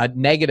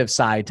negative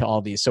side to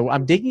all these. So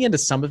I'm digging into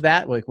some of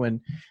that. Like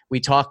when we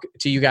talk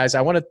to you guys,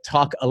 I want to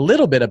talk a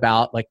little bit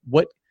about like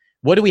what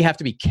do we have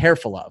to be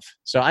careful of?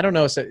 So I don't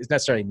know if it's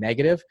necessarily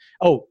negative.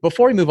 Oh,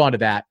 before we move on to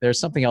that, there's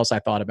something else I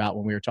thought about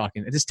when we were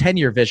talking. This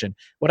 10-year vision.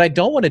 What I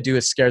don't want to do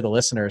is scare the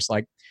listeners.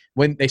 Like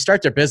when they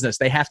start their business,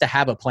 they have to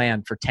have a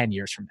plan for 10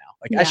 years from now.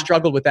 Like I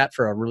struggled with that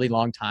for a really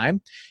long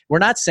time. We're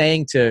not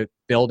saying to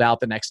build out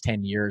the next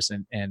 10 years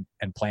and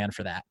plan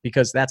for that,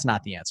 because that's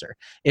not the answer.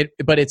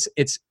 But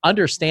it's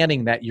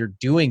understanding that you're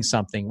doing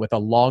something with a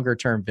longer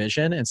term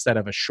vision instead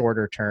of a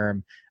shorter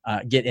term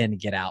get in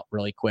and get out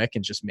really quick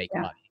and just make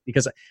money.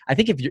 Because I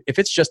think if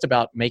it's just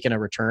about making a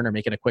return or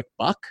making a quick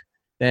buck,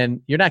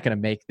 then you're not going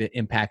to make the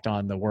impact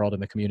on the world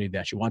and the community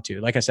that you want to.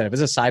 Like I said, if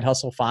it's a side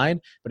hustle,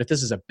 fine. But if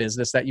this is a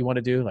business that you want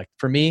to do, like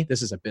for me,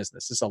 this is a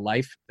business. This is a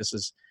life. This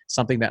is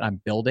something that I'm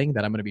building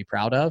that I'm going to be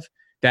proud of.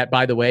 That,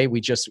 by the way,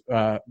 we just,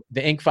 the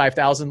Inc.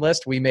 5000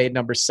 list, we made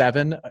number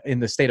 7 in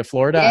the state of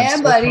Florida.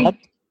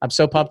 I'm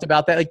so pumped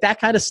about that. Like that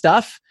kind of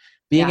stuff,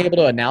 being able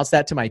to announce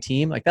that to my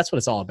team, like that's what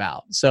it's all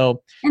about.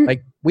 So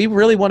like we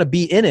really want to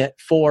be in it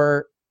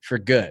for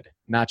good,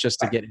 not just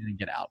to get in and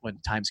get out when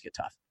times get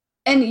tough.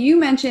 And you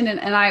mentioned,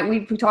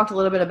 we talked a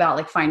little bit about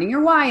like finding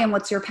your why and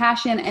what's your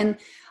passion. And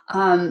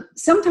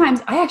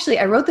sometimes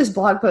I wrote this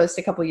blog post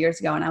a couple years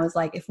ago, and I was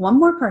like, if one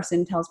more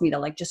person tells me to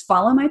like just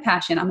follow my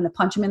passion, I'm going to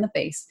punch them in the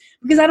face,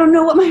 because I don't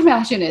know what my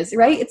passion is,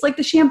 right? It's like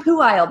the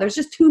shampoo aisle. There's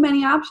just too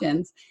many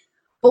options.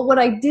 But what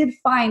I did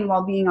find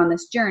while being on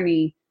this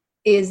journey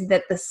is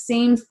that the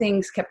same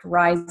things kept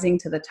rising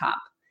to the top.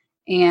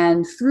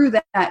 And through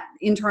that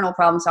internal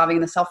problem solving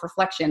and the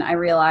self-reflection, I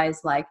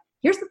realized like,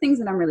 here's the things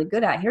that I'm really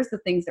good at. Here's the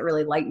things that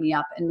really light me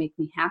up and make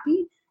me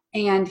happy.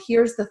 And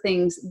here's the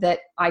things that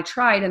I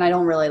tried and I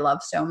don't really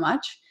love so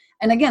much.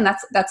 And again,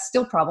 that's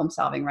still problem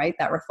solving, right?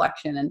 That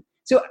reflection. And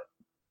so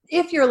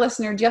if you're a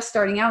listener just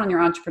starting out on your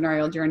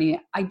entrepreneurial journey,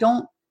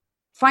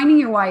 finding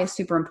your why is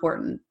super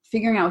important.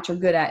 Figuring out what you're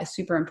good at is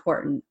super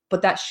important,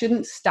 but that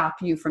shouldn't stop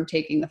you from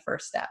taking the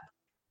first step.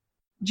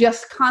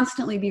 Just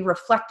constantly be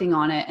reflecting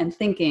on it and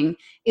thinking,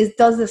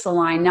 does this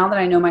align now that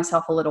I know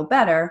myself a little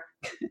better?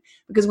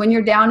 Because when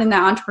you're down in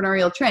that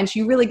entrepreneurial trench,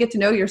 you really get to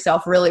know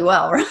yourself really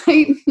well,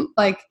 right?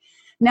 Like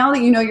now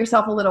that you know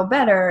yourself a little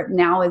better,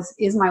 now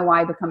is my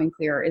why becoming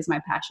clearer? Is my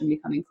passion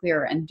becoming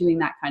clearer? And doing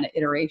that kind of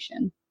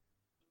iteration.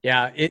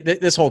 Yeah,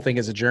 this whole thing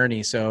is a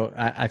journey. So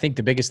I think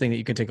the biggest thing that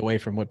you can take away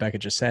from what Becca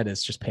just said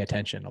is just pay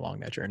attention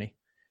along that journey.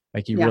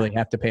 Like you really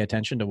have to pay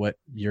attention to what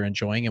you're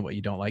enjoying and what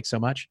you don't like so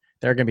much.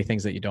 There are going to be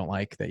things that you don't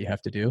like that you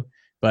have to do,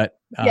 but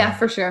yeah,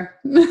 for sure.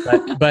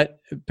 but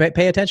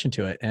pay attention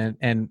to it,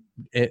 and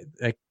it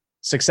like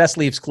success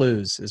leaves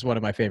clues is one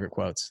of my favorite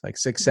quotes. Like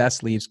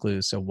success leaves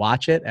clues. So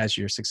watch it as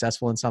you're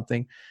successful in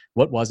something.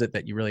 What was it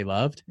that you really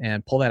loved,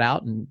 and pull that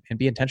out and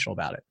be intentional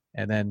about it,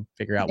 and then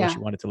figure out what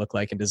you want it to look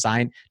like, and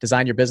design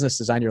your business,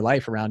 design your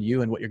life around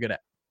you and what you're good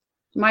at.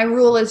 My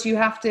rule is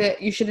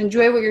you should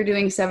enjoy what you're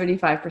doing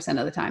 75%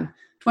 of the time.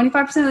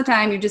 25% of the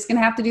time, you're just going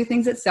to have to do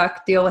things that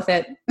suck, deal with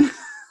it.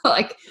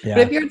 But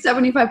if you're at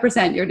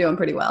 75%, you're doing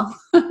pretty well.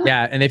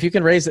 Yeah. And if you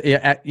can raise,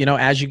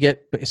 as you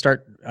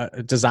start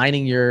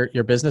designing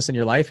your business and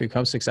your life,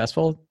 become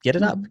successful, get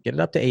it up, get it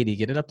up to 80,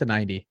 get it up to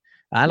 90.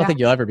 I don't think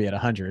you'll ever be at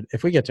 100.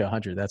 If we get to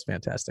 100, that's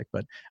fantastic,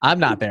 but I'm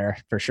not there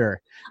for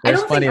sure. I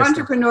don't think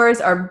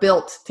entrepreneurs are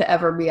built to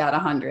ever be at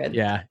 100.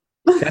 Yeah.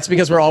 That's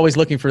because we're always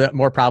looking for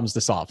more problems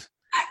to solve.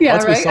 Yeah,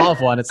 Once we solve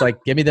one, it's like,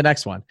 give me the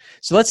next one.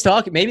 So let's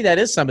talk, maybe that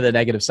is some of the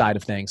negative side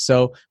of things.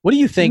 So what do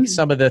you think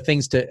some of the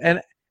things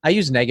and I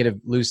use negative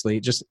loosely,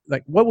 just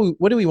like what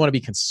do we want to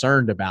be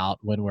concerned about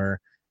when we're,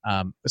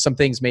 some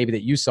things maybe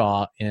that you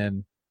saw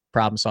in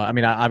problem solving? I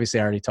mean, obviously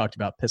I already talked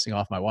about pissing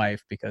off my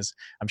wife because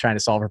I'm trying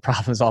to solve her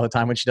problems all the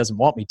time when she doesn't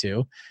want me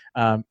to.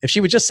 If she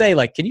would just say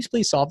like, can you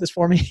please solve this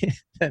for me?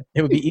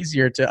 It would be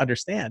easier to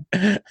understand.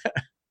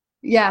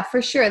 Yeah,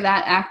 for sure.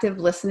 That active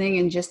listening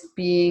and just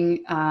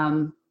being,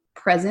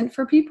 present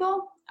for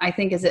people, I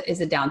think is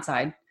a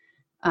downside.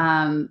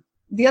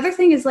 The other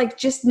thing is like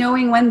just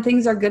knowing when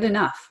things are good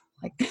enough.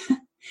 Like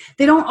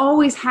they don't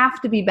always have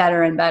to be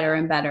better and better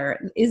and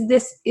better. Is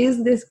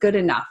this good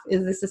enough?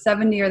 Is this the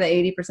 70 or the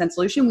 80%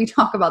 solution? We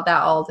talk about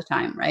that all the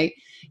time, right?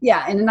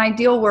 Yeah. In an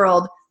ideal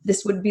world,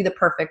 this would be the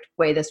perfect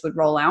way this would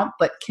roll out,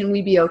 but can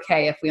we be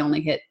okay if we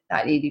only hit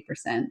that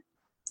 80%?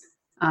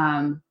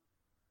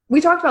 We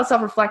talked about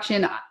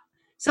self-reflection.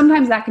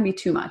 Sometimes that can be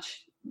too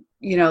much.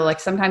 Like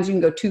sometimes you can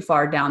go too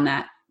far down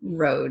that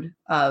road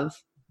of,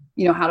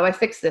 how do I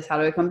fix this? How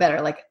do I become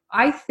better? Like,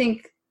 I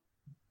think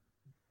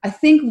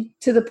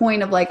to the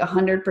point of like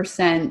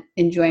 100%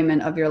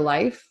 enjoyment of your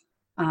life,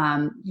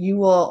 I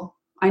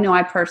know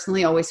I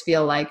personally always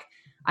feel like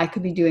I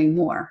could be doing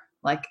more,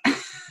 like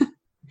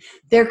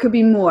there could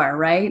be more.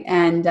 Right.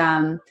 And,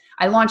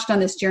 I launched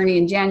on this journey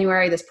in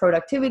January, this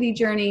productivity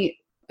journey.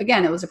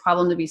 Again, it was a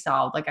problem to be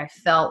solved. Like I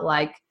felt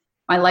like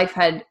my life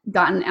had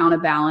gotten out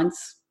of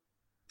balance.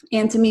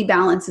 And to me,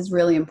 balance is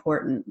really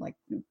important. Like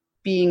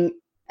being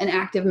an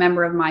active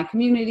member of my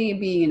community,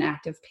 being an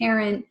active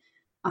parent,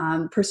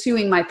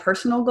 pursuing my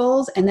personal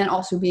goals, and then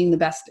also being the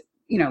best,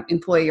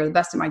 employee or the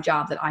best at my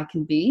job that I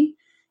can be.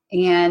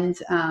 And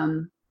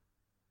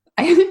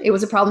it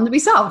was a problem to be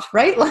solved,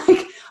 right?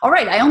 Like, all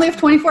right, I only have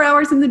 24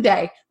 hours in the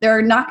day. There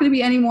are not going to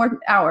be any more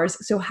hours.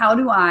 So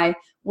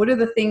what are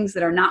the things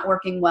that are not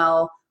working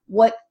well?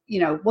 What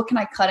can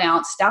I cut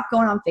out? Stop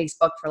going on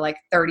Facebook for like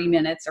 30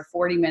 minutes or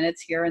 40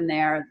 minutes here and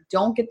there.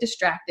 Don't get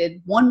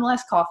distracted. One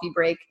less coffee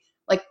break.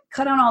 Like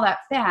cut out all that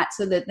fat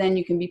so that then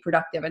you can be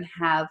productive and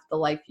have the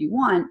life you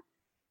want.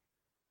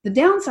 The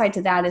downside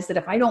to that is that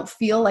if I don't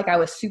feel like I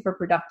was super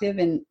productive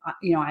and,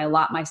 I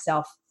allot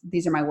myself,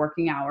 these are my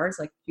working hours,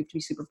 like you have to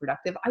be super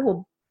productive, I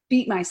will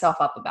beat myself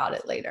up about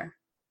it later.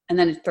 And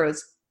then it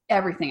throws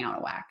everything out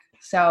of whack.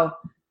 So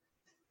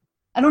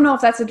I don't know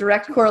if that's a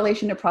direct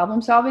correlation to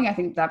problem solving. I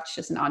think that's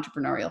just an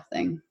entrepreneurial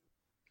thing.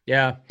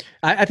 Yeah.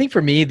 I think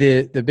for me,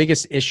 the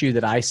biggest issue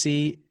that I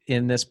see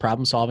in this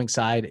problem solving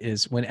side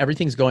is when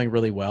everything's going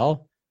really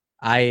well,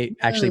 I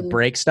actually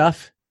break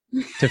stuff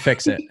to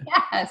fix it.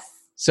 Yes.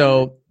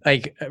 So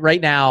like right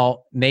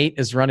now, Nate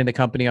is running the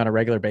company on a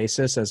regular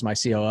basis as my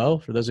COO,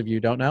 for those of you who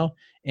don't know,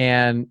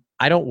 and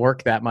I don't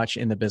work that much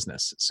in the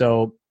business.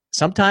 So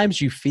sometimes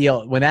you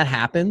feel when that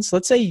happens,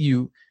 let's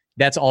say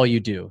that's all you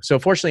do. So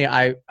fortunately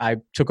I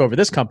took over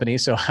this company,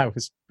 so I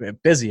was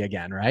busy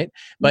again. Right.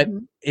 But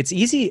it's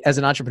easy as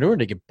an entrepreneur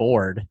to get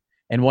bored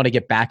and want to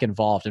get back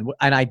involved.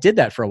 And I did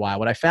that for a while.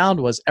 What I found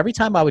was every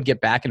time I would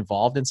get back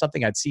involved in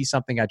something, I'd see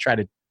something, I'd try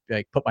to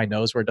like put my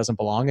nose where it doesn't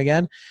belong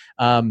again.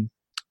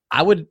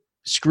 I would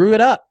screw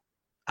it up.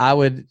 I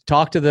would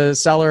talk to the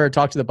seller or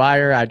talk to the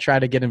buyer. I'd try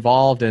to get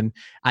involved, and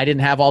I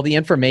didn't have all the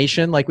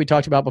information like we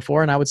talked about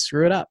before, and I would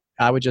screw it up.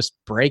 I would just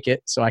break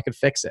it so I could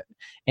fix it.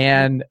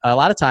 And a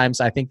lot of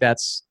times I think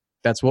that's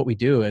what we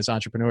do as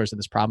entrepreneurs in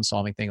this problem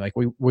solving thing. Like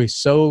we're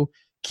so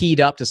keyed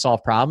up to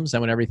solve problems,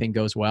 and when everything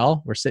goes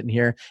well, we're sitting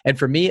here. And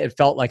for me, it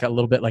felt like a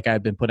little bit like I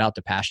had been put out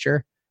to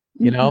pasture.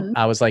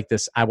 I was like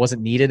this, I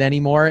wasn't needed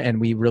anymore, and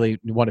we really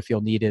want to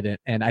feel needed.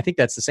 And I think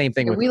that's the same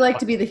thing. We like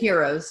to be the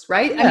heroes,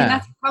 right? Yeah. I mean,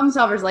 that's problem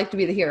solvers like to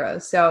be the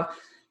heroes. So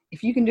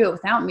if you can do it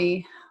without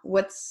me,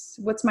 what's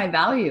my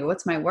value?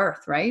 What's my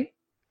worth? Right.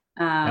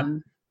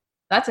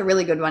 That's a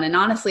really good one. And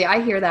honestly,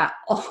 I hear that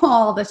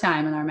all the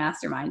time in our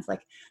masterminds.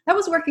 Like, that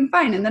was working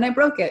fine, and then I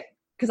broke it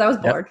because I was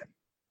bored.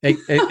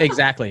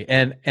 Exactly.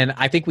 And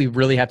I think we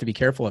really have to be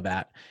careful of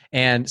that.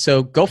 And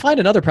so go find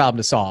another problem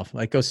to solve,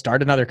 like go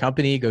start another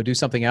company, go do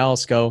something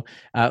else, go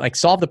like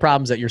solve the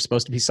problems that you're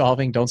supposed to be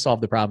solving. Don't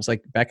solve the problems.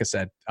 Like Becca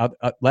said,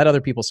 let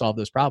other people solve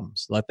those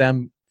problems. Let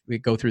them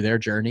go through their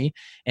journey,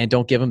 and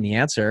don't give them the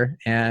answer,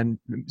 and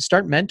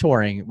start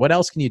mentoring. What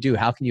else can you do?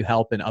 How can you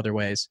help in other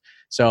ways?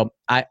 So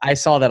I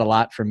saw that a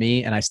lot for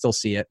me, and I still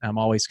see it. I'm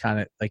always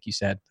kind of, like you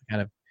said,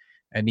 kind of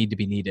a need to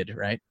be needed.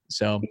 Right.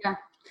 So yeah.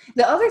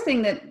 The other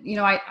thing that,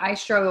 I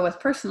struggle with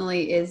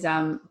personally is,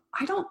 and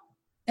I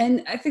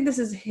think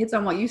this hits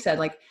on what you said,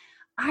 like,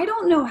 I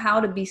don't know how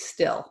to be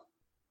still,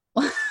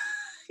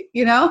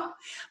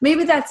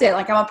 maybe that's it.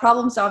 Like, I'm a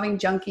problem solving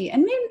junkie,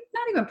 and maybe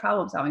not even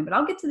problem solving, but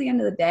I'll get to the end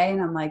of the day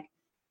and I'm like,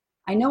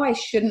 I know I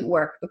shouldn't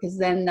work because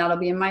then that'll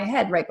be in my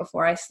head right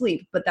before I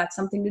sleep, but that's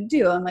something to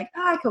do. I'm like,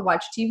 I could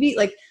watch TV.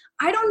 Like,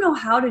 I don't know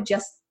how to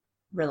just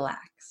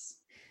relax,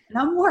 and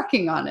I'm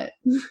working on it.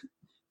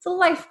 It's a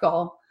life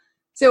goal.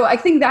 So I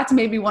think that's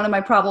maybe one of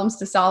my problems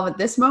to solve at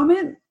this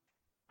moment.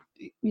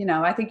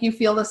 I think you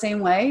feel the same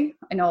way.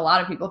 I know a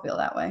lot of people feel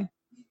that way.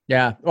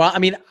 Yeah. Well, I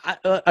mean,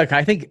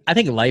 I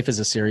think life is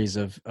a series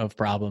of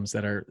problems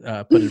that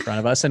are put in front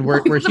of us, and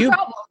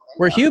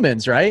we're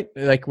humans, right?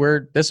 Like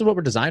this is what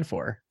we're designed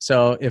for.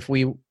 So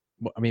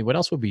what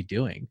else would we be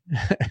doing?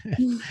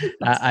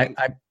 I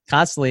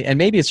constantly, and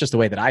maybe it's just the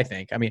way that I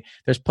think. I mean,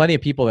 there's plenty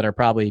of people that are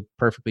probably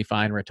perfectly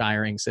fine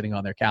retiring, sitting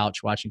on their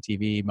couch, watching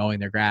TV, mowing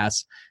their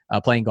grass,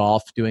 playing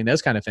golf, doing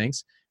those kind of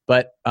things.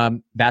 But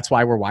that's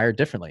why we're wired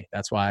differently.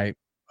 That's why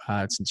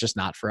it's just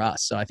not for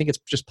us. So I think it's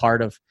just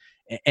part of,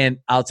 and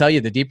I'll tell you,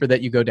 the deeper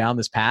that you go down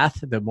this path,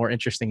 the more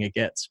interesting it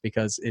gets,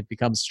 because it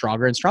becomes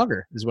stronger and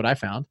stronger is what I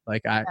found.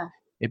 Like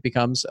it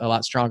becomes a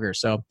lot stronger.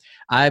 So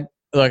I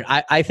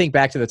think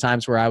back to the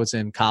times where I was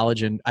in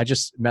college, and I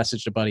just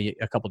messaged a buddy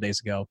a couple of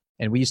days ago,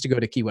 and we used to go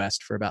to Key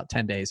West for about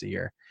 10 days a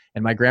year.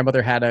 And my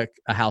grandmother had a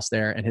house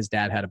there, and his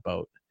dad had a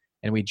boat.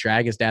 And we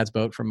drag his dad's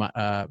boat from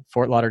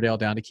Fort Lauderdale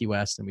down to Key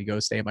West, and we go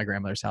stay at my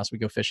grandmother's house. We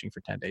go fishing for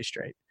 10 days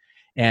straight.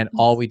 And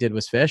all we did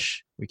was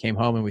fish. We came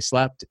home and we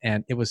slept,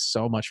 and it was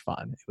so much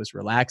fun. It was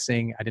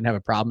relaxing. I didn't have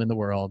a problem in the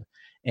world.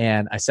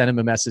 And I sent him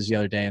a message the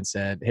other day and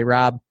said, "Hey,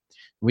 Rob,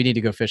 we need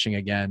to go fishing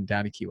again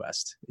down to Key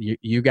West.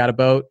 You got a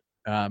boat.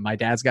 My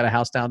dad's got a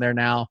house down there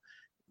now.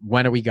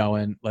 When are we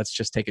going? Let's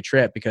just take a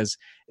trip." Because,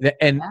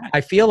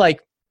 I feel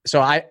like,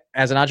 so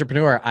as an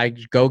entrepreneur, I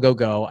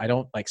go. I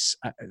don't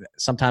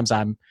sometimes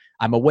I'm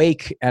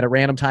awake at a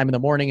random time in the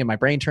morning and my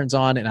brain turns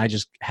on and I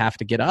just have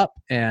to get up.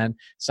 And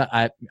so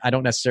I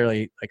don't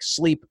necessarily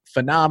sleep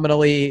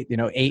phenomenally,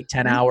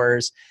 8-10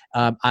 hours.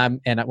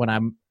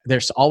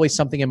 There's always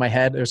something in my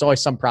head. There's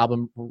always some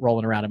problem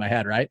rolling around in my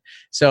head. Right.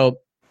 So,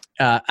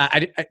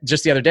 I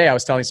just the other day, I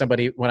was telling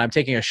somebody, when I'm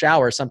taking a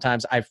shower,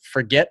 sometimes I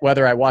forget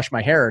whether I wash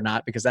my hair or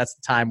not, because that's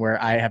the time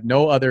where I have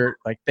no other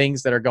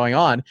things that are going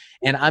on,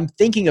 and I'm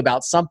thinking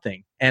about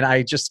something, and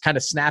I just kind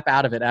of snap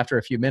out of it after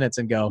a few minutes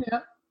and go,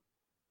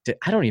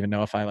 I don't even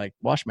know if I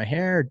washed my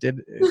hair.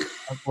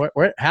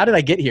 How did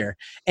I get here?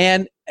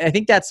 And I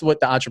think that's what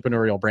the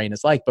entrepreneurial brain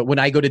is like. But when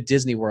I go to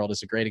Disney World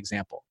is a great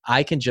example.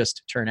 I can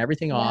just turn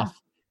everything off.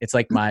 It's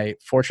like my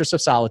fortress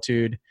of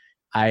solitude.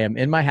 I am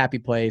in my happy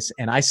place,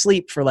 and I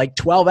sleep for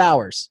 12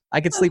 hours. I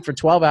could sleep for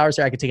 12 hours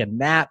there. I could take a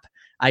nap.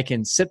 I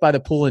can sit by the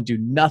pool and do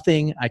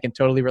nothing. I can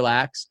totally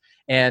relax.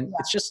 And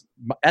that's just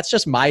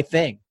my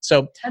thing.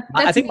 So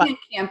I think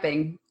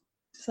camping.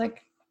 It's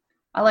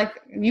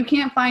you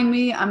can't find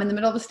me. I'm in the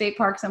middle of a state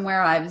park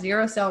somewhere. I have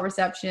 0 cell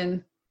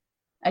reception.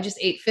 I just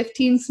ate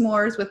 15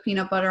 s'mores with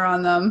peanut butter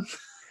on them.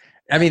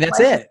 I mean, that's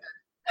it.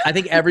 I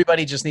think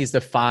everybody just needs to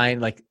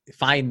find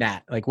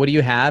that, what do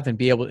you have, and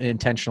be able to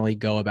intentionally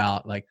go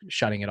about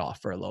shutting it off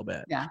for a little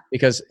bit. Yeah.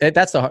 Because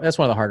that's one of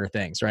the harder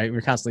things, right?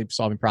 We're constantly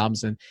solving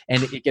problems, and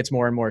it gets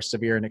more and more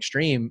severe and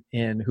extreme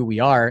in who we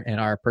are, and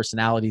our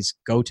personalities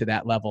go to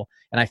that level.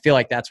 And I feel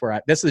like that's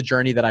where this is a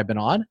journey that I've been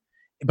on,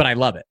 but I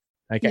love it.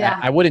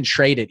 I wouldn't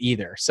trade it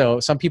either. So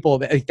some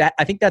people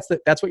I think that's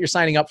what you're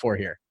signing up for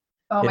here.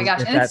 Oh my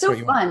gosh. And it's so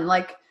fun.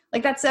 Like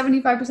that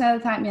 75%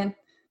 of the time, man.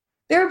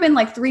 There have been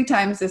 3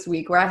 times this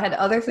week where I had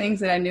other things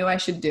that I knew I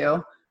should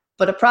do,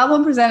 but a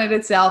problem presented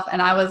itself,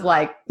 and I was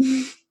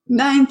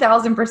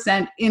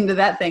 9,000% into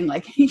that thing.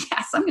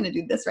 Yes, I'm going to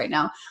do this right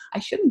now. I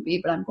shouldn't be,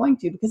 but I'm going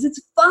to, because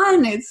it's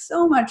fun. It's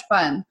so much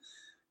fun.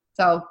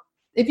 So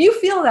if you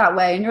feel that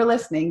way and you're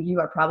listening, you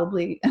are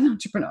probably an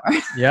entrepreneur.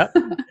 Yep.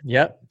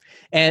 Yep.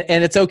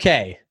 And it's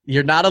okay.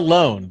 You're not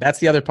alone. That's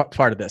the other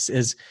part of this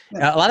is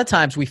a lot of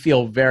times we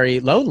feel very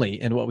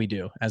lonely in what we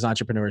do as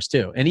entrepreneurs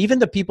too. And even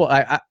the people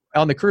I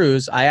on the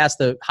cruise, I asked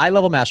the high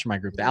level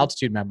mastermind group, the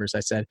altitude members,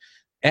 I said,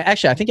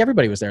 actually, I think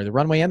everybody was there, the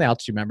runway and the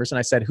altitude members. And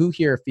I said, who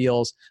here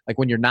feels like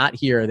when you're not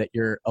here that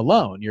you're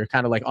alone? You're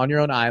kind of like on your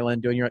own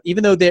island doing your own,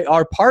 even though they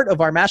are part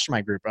of our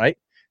mastermind group, right?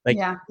 Like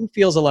who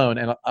feels alone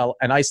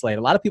and isolated?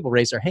 A lot of people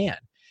raise their hand.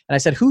 And I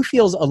said, who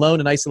feels alone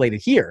and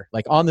isolated here?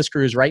 Like on this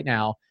cruise right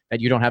now that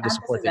you don't have the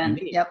support that you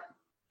need? Yep.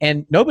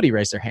 And nobody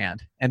raised their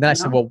hand. And then I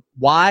said, well,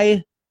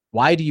 why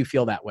do you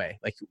feel that way?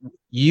 Like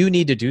you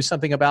need to do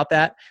something about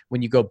that.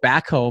 When you go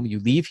back home, you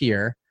leave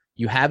here,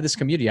 you have this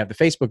community, you have the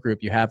Facebook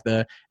group, you have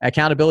the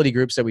accountability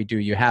groups that we do,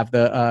 you have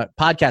the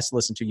podcast to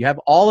listen to, you have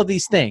all of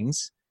these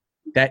things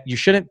that you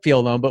shouldn't feel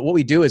alone. But what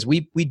we do is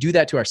we do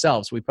that to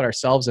ourselves. We put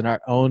ourselves in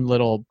our own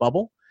little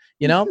bubble,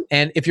 you know?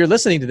 And if you're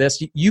listening to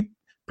this, you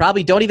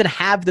probably don't even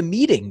have the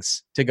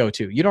meetings to go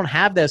to. You don't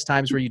have those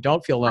times where you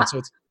don't feel alone.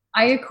 So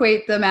I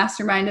equate the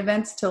mastermind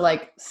events to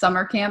like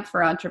summer camp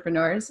for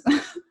entrepreneurs.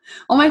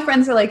 All my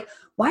friends are like,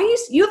 why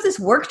you have this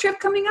work trip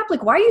coming up?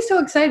 Like, why are you so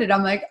excited?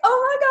 I'm like,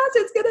 oh my gosh,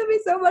 it's going to be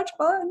so much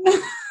fun.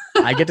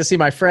 I get to see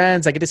my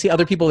friends. I get to see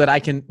other people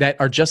that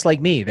are just like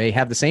me. They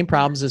have the same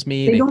problems as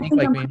me. They don't think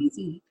like I'm me.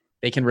 crazy.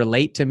 They can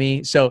relate to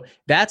me. So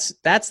that's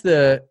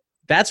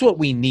what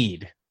we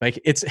need. Like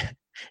it's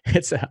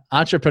an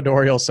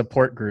entrepreneurial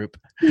support group.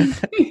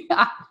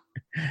 Yeah.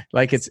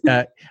 Like it's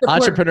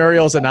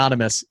Entrepreneurials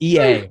Anonymous,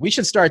 EA. We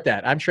should start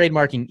that. I'm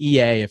trademarking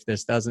EA if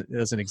this doesn't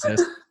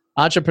exist.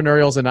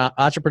 Entrepreneurials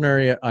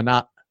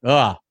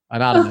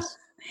Anonymous.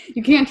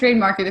 You can't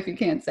trademark it if you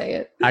can't say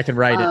it. I can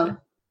write it.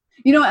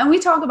 You know, and we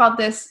talk about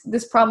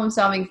this problem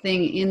solving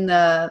thing in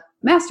the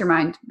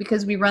mastermind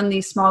because we run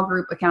these small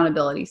group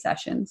accountability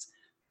sessions.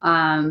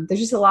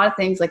 There's just a lot of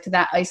things like to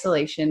that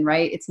isolation,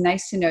 right? It's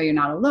nice to know you're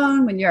not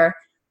alone when you're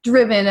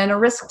driven and a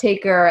risk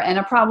taker and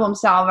a problem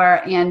solver,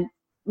 and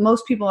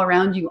most people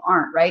around you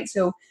aren't, right?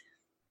 So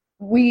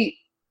the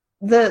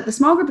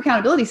small group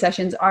accountability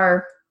sessions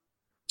are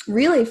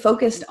really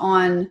focused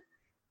on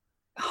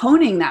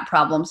honing that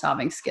problem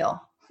solving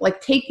skill, like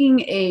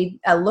taking a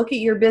look at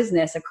your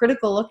business, a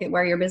critical look at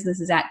where your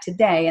business is at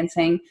today and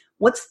saying,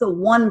 what's the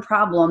one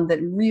problem that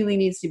really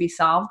needs to be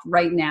solved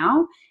right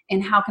now?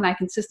 And how can I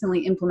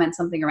consistently implement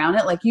something around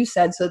it? Like you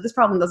said, so this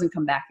problem doesn't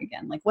come back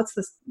again. Like what's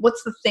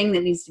the thing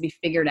that needs to be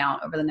figured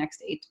out over the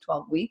next 8 to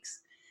 12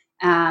 weeks?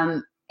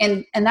 And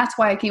that's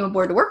why I came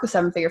aboard to work with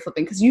 7-Figure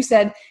Flipping, because you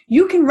said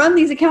you can run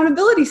these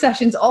accountability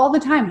sessions all the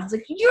time. And I was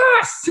like,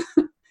 yes,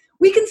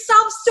 we can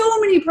solve so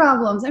many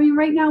problems. I mean,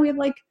 right now we have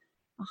like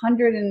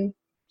 100 and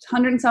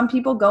some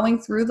people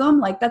going through them.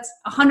 Like that's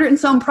 100 and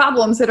some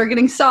problems that are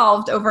getting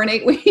solved over an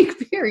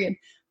 8-week period.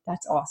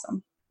 That's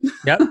awesome.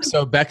 Yep.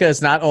 So Becca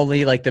is not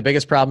only like the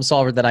biggest problem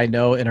solver that I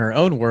know in her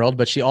own world,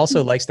 but she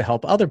also likes to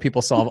help other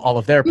people solve all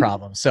of their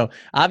problems. So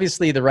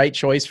obviously the right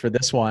choice for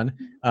this one,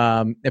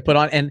 it put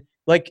on, and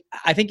like,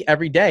 I think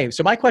every day.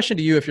 So my question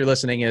to you, if you're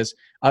listening, is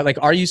like,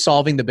 are you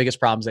solving the biggest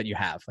problems that you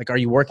have? Like, are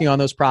you working on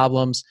those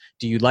problems?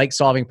 Do you like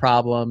solving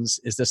problems?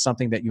 Is this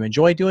something that you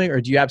enjoy doing?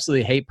 Or do you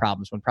absolutely hate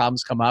problems? When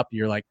problems come up,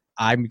 you're like,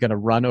 I'm going to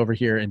run over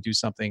here and do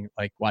something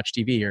like watch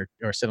TV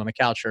or sit on the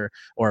couch or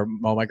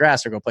mow my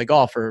grass or go play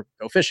golf or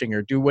go fishing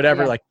or do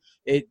whatever. Yeah. Like,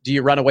 do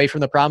you run away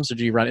from the problems or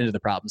do you run into the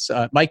problems?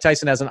 Mike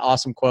Tyson has an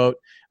awesome quote.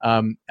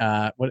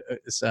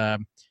 Everybody's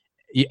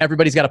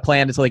got a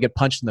plan until they get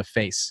punched in the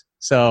face.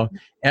 So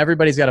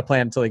everybody's got a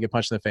plan until they get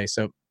punched in the face.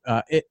 So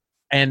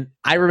and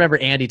I remember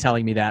Andy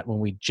telling me that when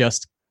we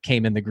just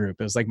came in the group.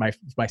 It was like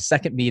my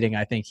second meeting.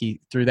 I think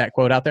he threw that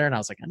quote out there and I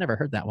was like, I never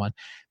heard that one.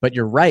 But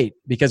you're right,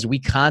 because we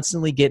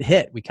constantly get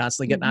hit. We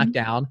constantly get knocked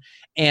down.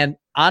 And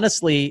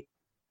honestly,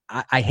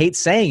 I hate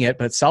saying it,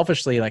 but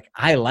selfishly, like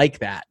I like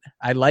that.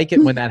 I like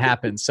it when that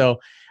happens. So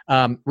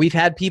we've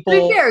had people.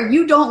 To be fair,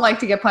 you don't like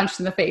to get punched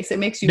in the face. It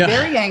makes you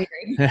very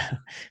angry.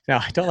 No,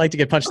 I don't like to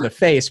get punched in the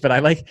face, but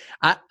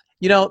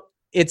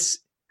it's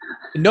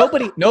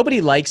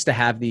nobody likes to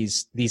have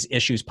these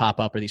issues pop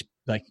up or these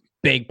like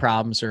big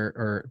problems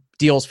or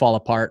deals fall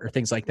apart or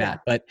things like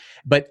that.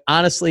 But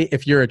honestly,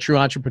 if you're a true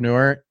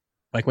entrepreneur,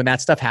 like when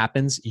that stuff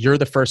happens, you're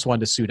the first one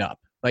to suit up.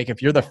 Like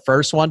if you're the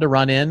first one to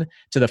run in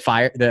to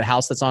the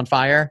house that's on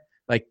fire,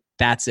 like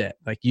that's it.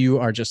 Like you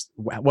are just,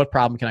 what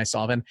problem can I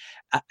solve? And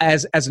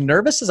as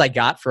nervous as I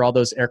got for all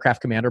those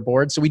aircraft commander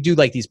boards, so we do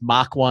like these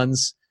mock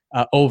ones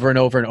over and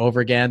over and over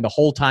again. The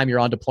whole time you're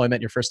on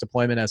deployment, your first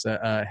deployment as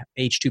a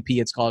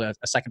H2P, it's called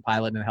a second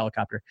pilot in a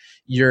helicopter,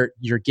 you're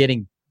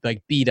getting like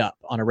beat up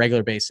on a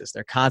regular basis.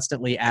 They're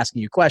constantly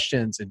asking you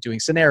questions and doing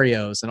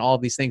scenarios and all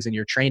of these things, and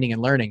you're training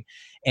and learning.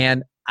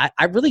 And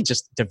I really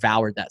just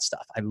devoured that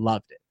stuff. I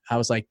loved it. I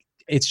was like,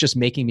 it's just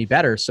making me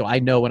better. So I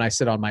know when I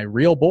sit on my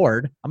real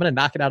board, I'm going to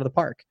knock it out of the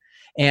park.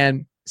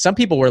 And some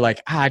people were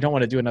like, I don't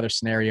want to do another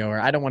scenario,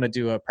 or I don't want to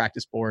do a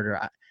practice board, or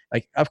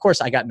like, of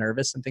course I got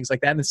nervous and things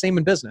like that. And the same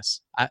in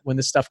business. When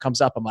this stuff comes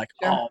up, I'm like,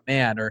 oh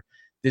man, or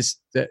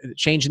the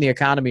change in the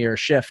economy or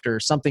shift or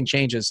something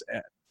changes,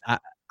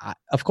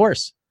 of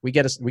course we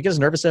get as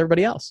nervous as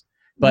everybody else.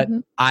 But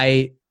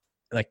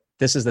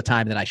this is the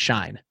time that I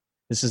shine.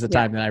 This is the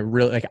time that I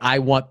really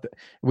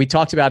we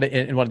talked about it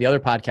in one of the other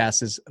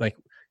podcasts is like,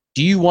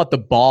 do you want the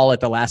ball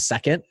at the last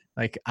second?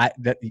 Like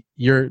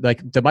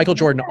the Michael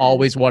Jordan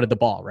always wanted the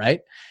ball,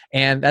 right?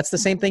 And that's the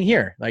same thing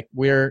here. Like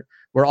we're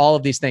all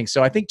of these things.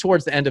 So I think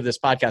towards the end of this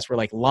podcast, we're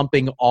like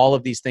lumping all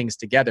of these things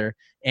together,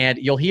 and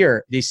you'll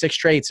hear these 6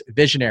 traits: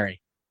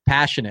 visionary,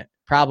 passionate,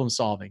 problem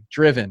solving,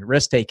 driven,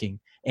 risk taking,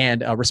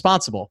 and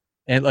responsible,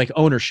 and like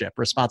ownership.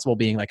 Responsible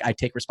being like, I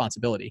take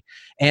responsibility.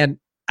 And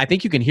I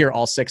think you can hear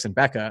all 6 in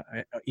Becca,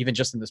 even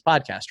just in this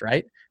podcast,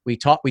 right? We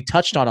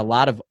touched on a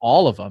lot of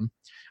all of them.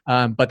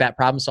 But that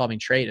problem solving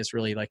trait is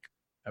really like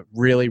a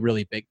really,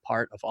 really big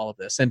part of all of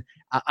this. And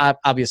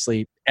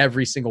obviously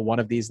every single one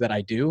of these that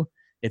I do,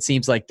 it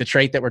seems like the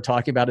trait that we're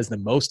talking about is the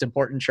most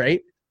important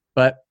trait,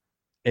 but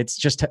it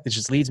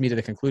just leads me to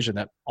the conclusion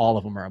that all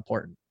of them are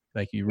important.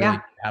 Like you really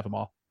have them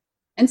all.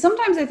 And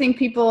sometimes I think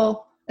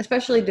people,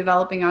 especially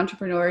developing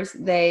entrepreneurs,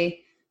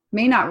 they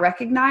may not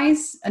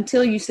recognize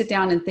until you sit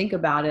down and think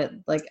about it.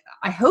 Like,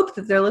 I hope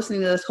that they're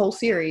listening to this whole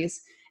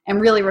series and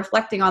really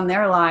reflecting on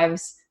their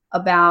lives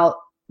about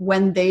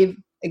when they've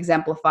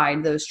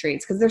exemplified those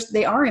traits, because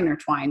they are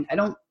intertwined. I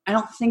don't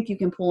think you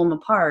can pull them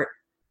apart,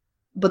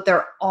 but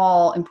they're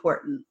all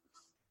important.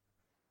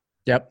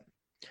 Yep.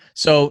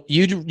 So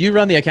you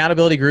run the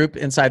accountability group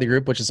inside the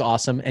group, which is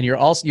awesome. And you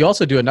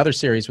also do another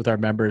series with our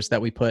members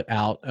that we put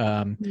out.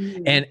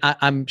 And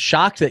I'm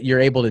shocked that you're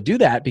able to do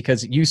that,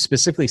 because you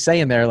specifically say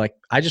in there, like,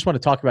 I just want to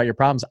talk about your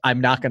problems. I'm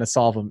not going to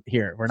solve them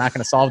here. We're not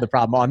going to solve the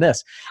problem on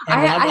this. And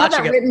I have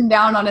that written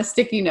down on a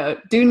sticky note.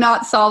 Do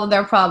not solve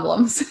their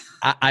problems.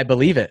 I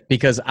believe it,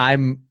 because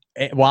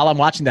while I'm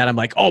watching that, I'm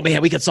like, oh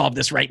man, we could solve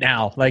this right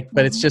now. Like,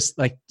 but it's just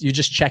like, you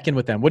just check in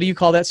with them. What do you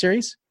call that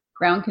series?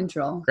 Ground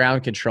control.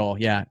 Ground control.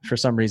 Yeah. For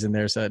some reason,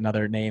 there's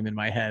another name in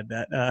my head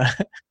that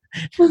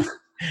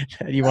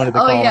you wanted to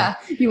call. Oh yeah.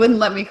 You wouldn't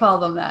let me call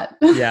them that.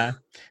 Yeah.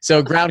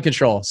 So ground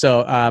control.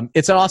 So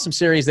it's an awesome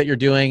series that you're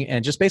doing,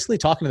 and just basically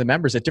talking to the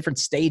members at different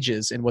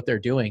stages in what they're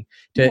doing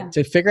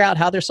to figure out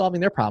how they're solving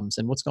their problems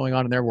and what's going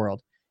on in their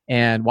world,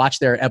 and watch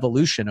their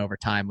evolution over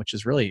time, which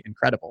is really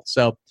incredible.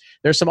 So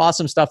there's some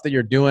awesome stuff that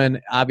you're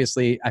doing.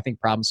 Obviously, I think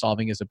problem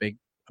solving is a big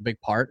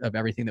part of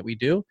everything that we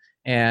do.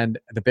 And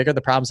the bigger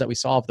the problems that we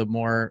solve, the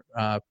more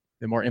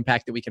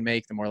impact that we can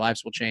make, the more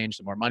lives will change,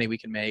 the more money we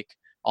can make,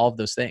 all of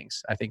those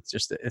things. I think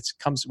just it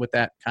comes with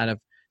that kind of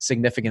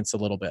significance a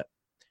little bit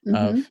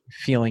of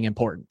feeling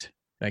important.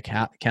 Like,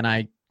 how can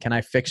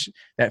I fix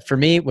that? For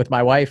me, with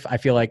my wife, I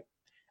feel like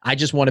I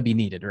just want to be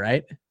needed,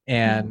 right?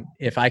 And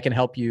if I can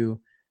help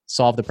you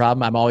solve the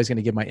problem, I'm always going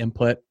to give my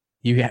input.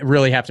 You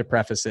really have to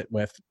preface it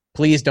with,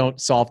 please don't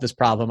solve this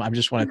problem. I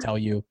just want to tell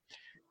you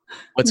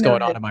what's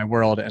going on in my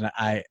world, and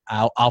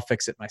I'll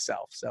fix it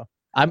myself. So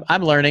I'm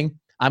learning.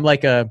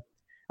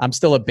 I'm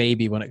still a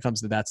baby when it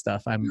comes to that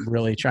stuff. I'm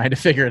really trying to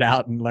figure it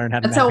out and learn how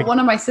to. And so one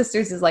of my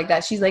sisters is like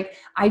that. She's like,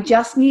 I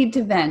just need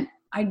to vent.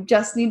 I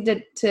just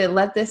need to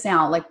let this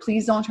out. Like,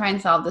 please don't try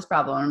and solve this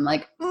problem. And I'm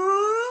like,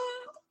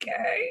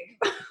 okay.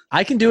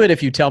 I can do it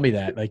if you tell me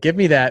that. Like, give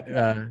me that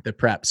the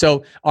prep.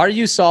 So are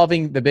you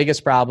solving the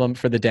biggest problem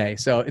for the day?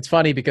 So it's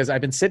funny, because I've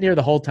been sitting here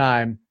the whole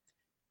time,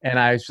 and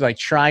I was like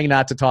trying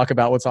not to talk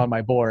about what's on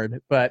my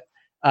board. But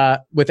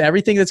with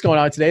everything that's going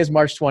on, today is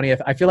March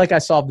 20th. I feel like I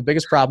solved the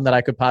biggest problem that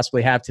I could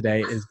possibly have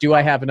today is, do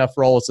I have enough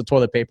rolls of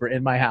toilet paper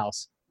in my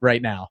house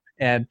right now?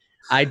 And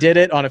I did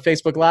it on a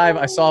Facebook Live.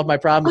 I solved my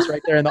problem. It's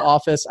right there in the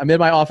office. I'm in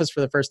my office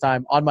for the first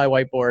time on my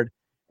whiteboard,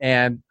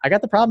 and I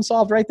got the problem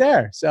solved right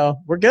there. So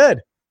we're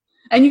good.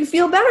 And you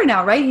feel better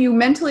now, right? You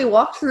mentally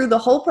walked through the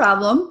whole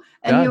problem,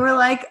 and you were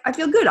like, I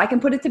feel good. I can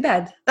put it to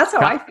bed. That's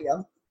how I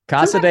feel.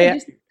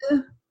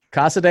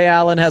 Casa de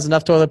Allen has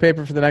enough toilet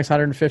paper for the next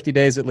 150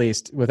 days at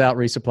least, without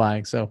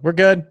resupplying. So we're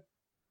good.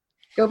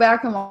 Go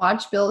back and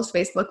watch Bill's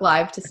Facebook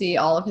Live to see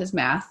all of his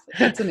math.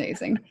 It's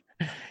amazing.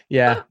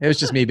 Yeah, it was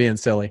just me being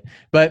silly.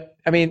 But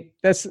I mean,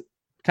 that's the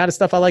kind of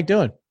stuff I like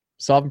doing,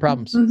 solving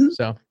problems.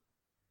 So,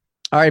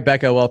 all right,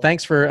 Becca. Well,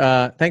 thanks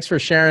for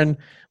sharing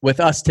with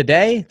us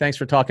today. Thanks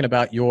for talking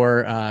about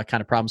your kind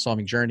of problem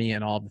solving journey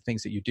and all the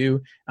things that you do.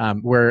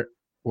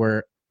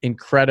 We're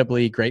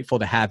incredibly grateful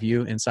to have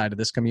you inside of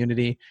this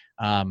community.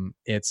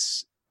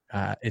 It's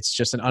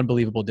just an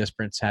unbelievable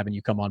difference having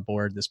you come on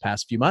board this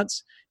past few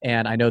months.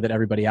 And I know that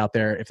everybody out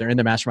there, if they're in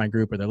the mastermind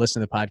group or they're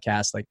listening to the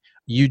podcast, like,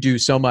 you do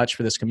so much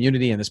for this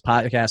community and this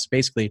podcast.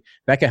 Basically,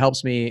 Becca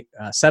helps me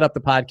set up the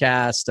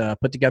podcast,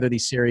 put together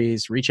these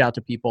series, reach out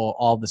to people,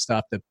 all the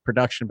stuff, the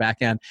production back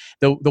end.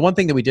 The one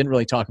thing that we didn't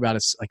really talk about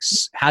is, like,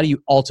 how do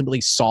you ultimately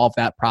solve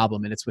that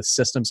problem? And it's with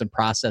systems and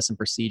process and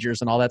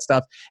procedures and all that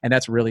stuff. And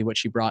that's really what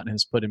she brought and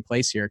has put in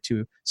place here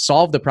to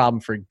solve the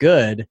problem for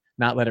good,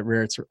 not let it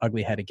rear its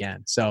ugly head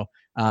again. So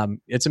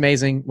it's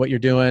amazing what you're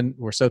doing.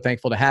 We're so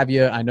thankful to have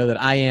you. I know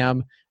that I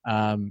am,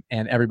 and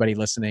everybody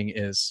listening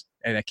is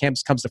that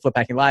comes to Flip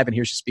Packing Live and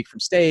hears you speak from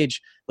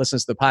stage,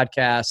 listens to the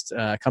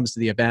podcast, comes to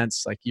the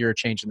events, like you're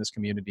changing this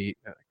community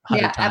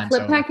 100 times. At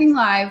Flip Packing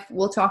Live,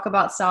 we'll talk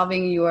about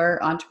solving your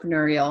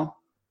entrepreneurial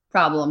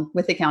problem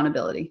with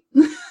accountability.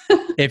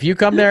 If you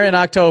come there in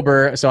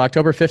October, so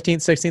October 15th,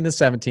 16th, and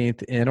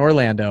 17th in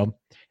Orlando,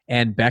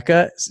 and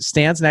Becca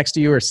stands next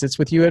to you or sits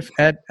with you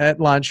at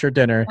lunch or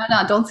dinner.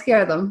 No, don't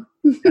scare them.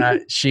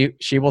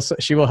 She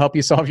will help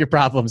you solve your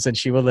problems, and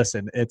she will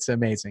listen. It's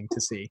amazing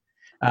to see.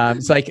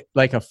 It's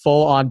like a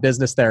full-on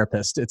business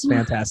therapist. It's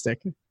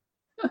fantastic.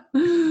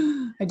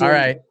 All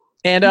right.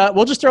 And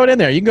we'll just throw it in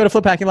there. You can go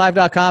to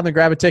flippackinglive.com and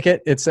grab a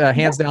ticket. It's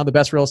hands down the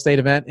best real estate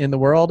event in the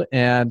world.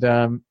 And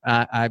it's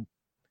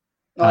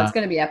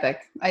going to be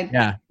epic.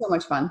 So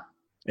much fun.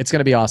 It's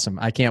going to be awesome.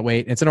 I can't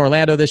wait. It's in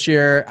Orlando this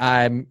year.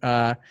 I'm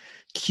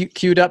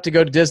queued up to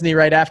go to Disney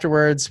right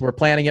afterwards. We're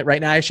planning it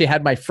right now. I actually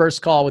had my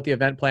first call with the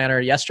event planner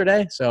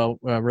yesterday. So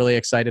really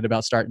excited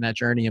about starting that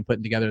journey and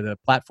putting together the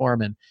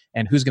platform and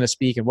who's going to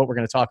speak and what we're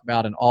going to talk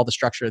about and all the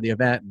structure of the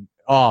event. And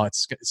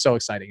it's so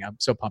exciting. I'm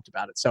so pumped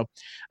about it. So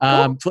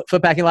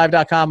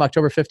flippackinglive.com,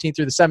 October 15th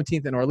through the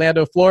 17th in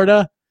Orlando,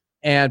 Florida.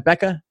 And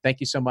Becca,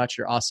 thank you so much.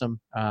 You're awesome.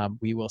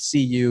 We will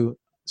see you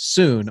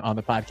soon on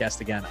the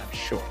podcast again, I'm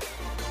sure.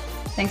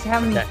 Thanks for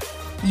having me.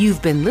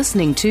 You've been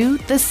listening to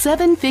the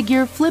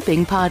 7-Figure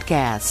Flipping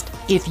Podcast.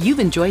 If you've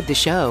enjoyed the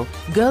show,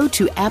 go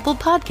to Apple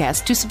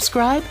Podcasts to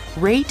subscribe,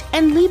 rate,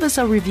 and leave us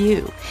a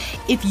review.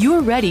 If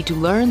you're ready to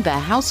learn the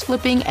house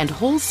flipping and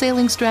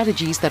wholesaling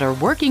strategies that are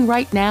working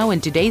right now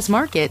in today's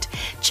market,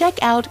 check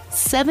out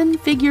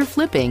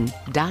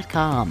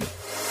 7figureflipping.com.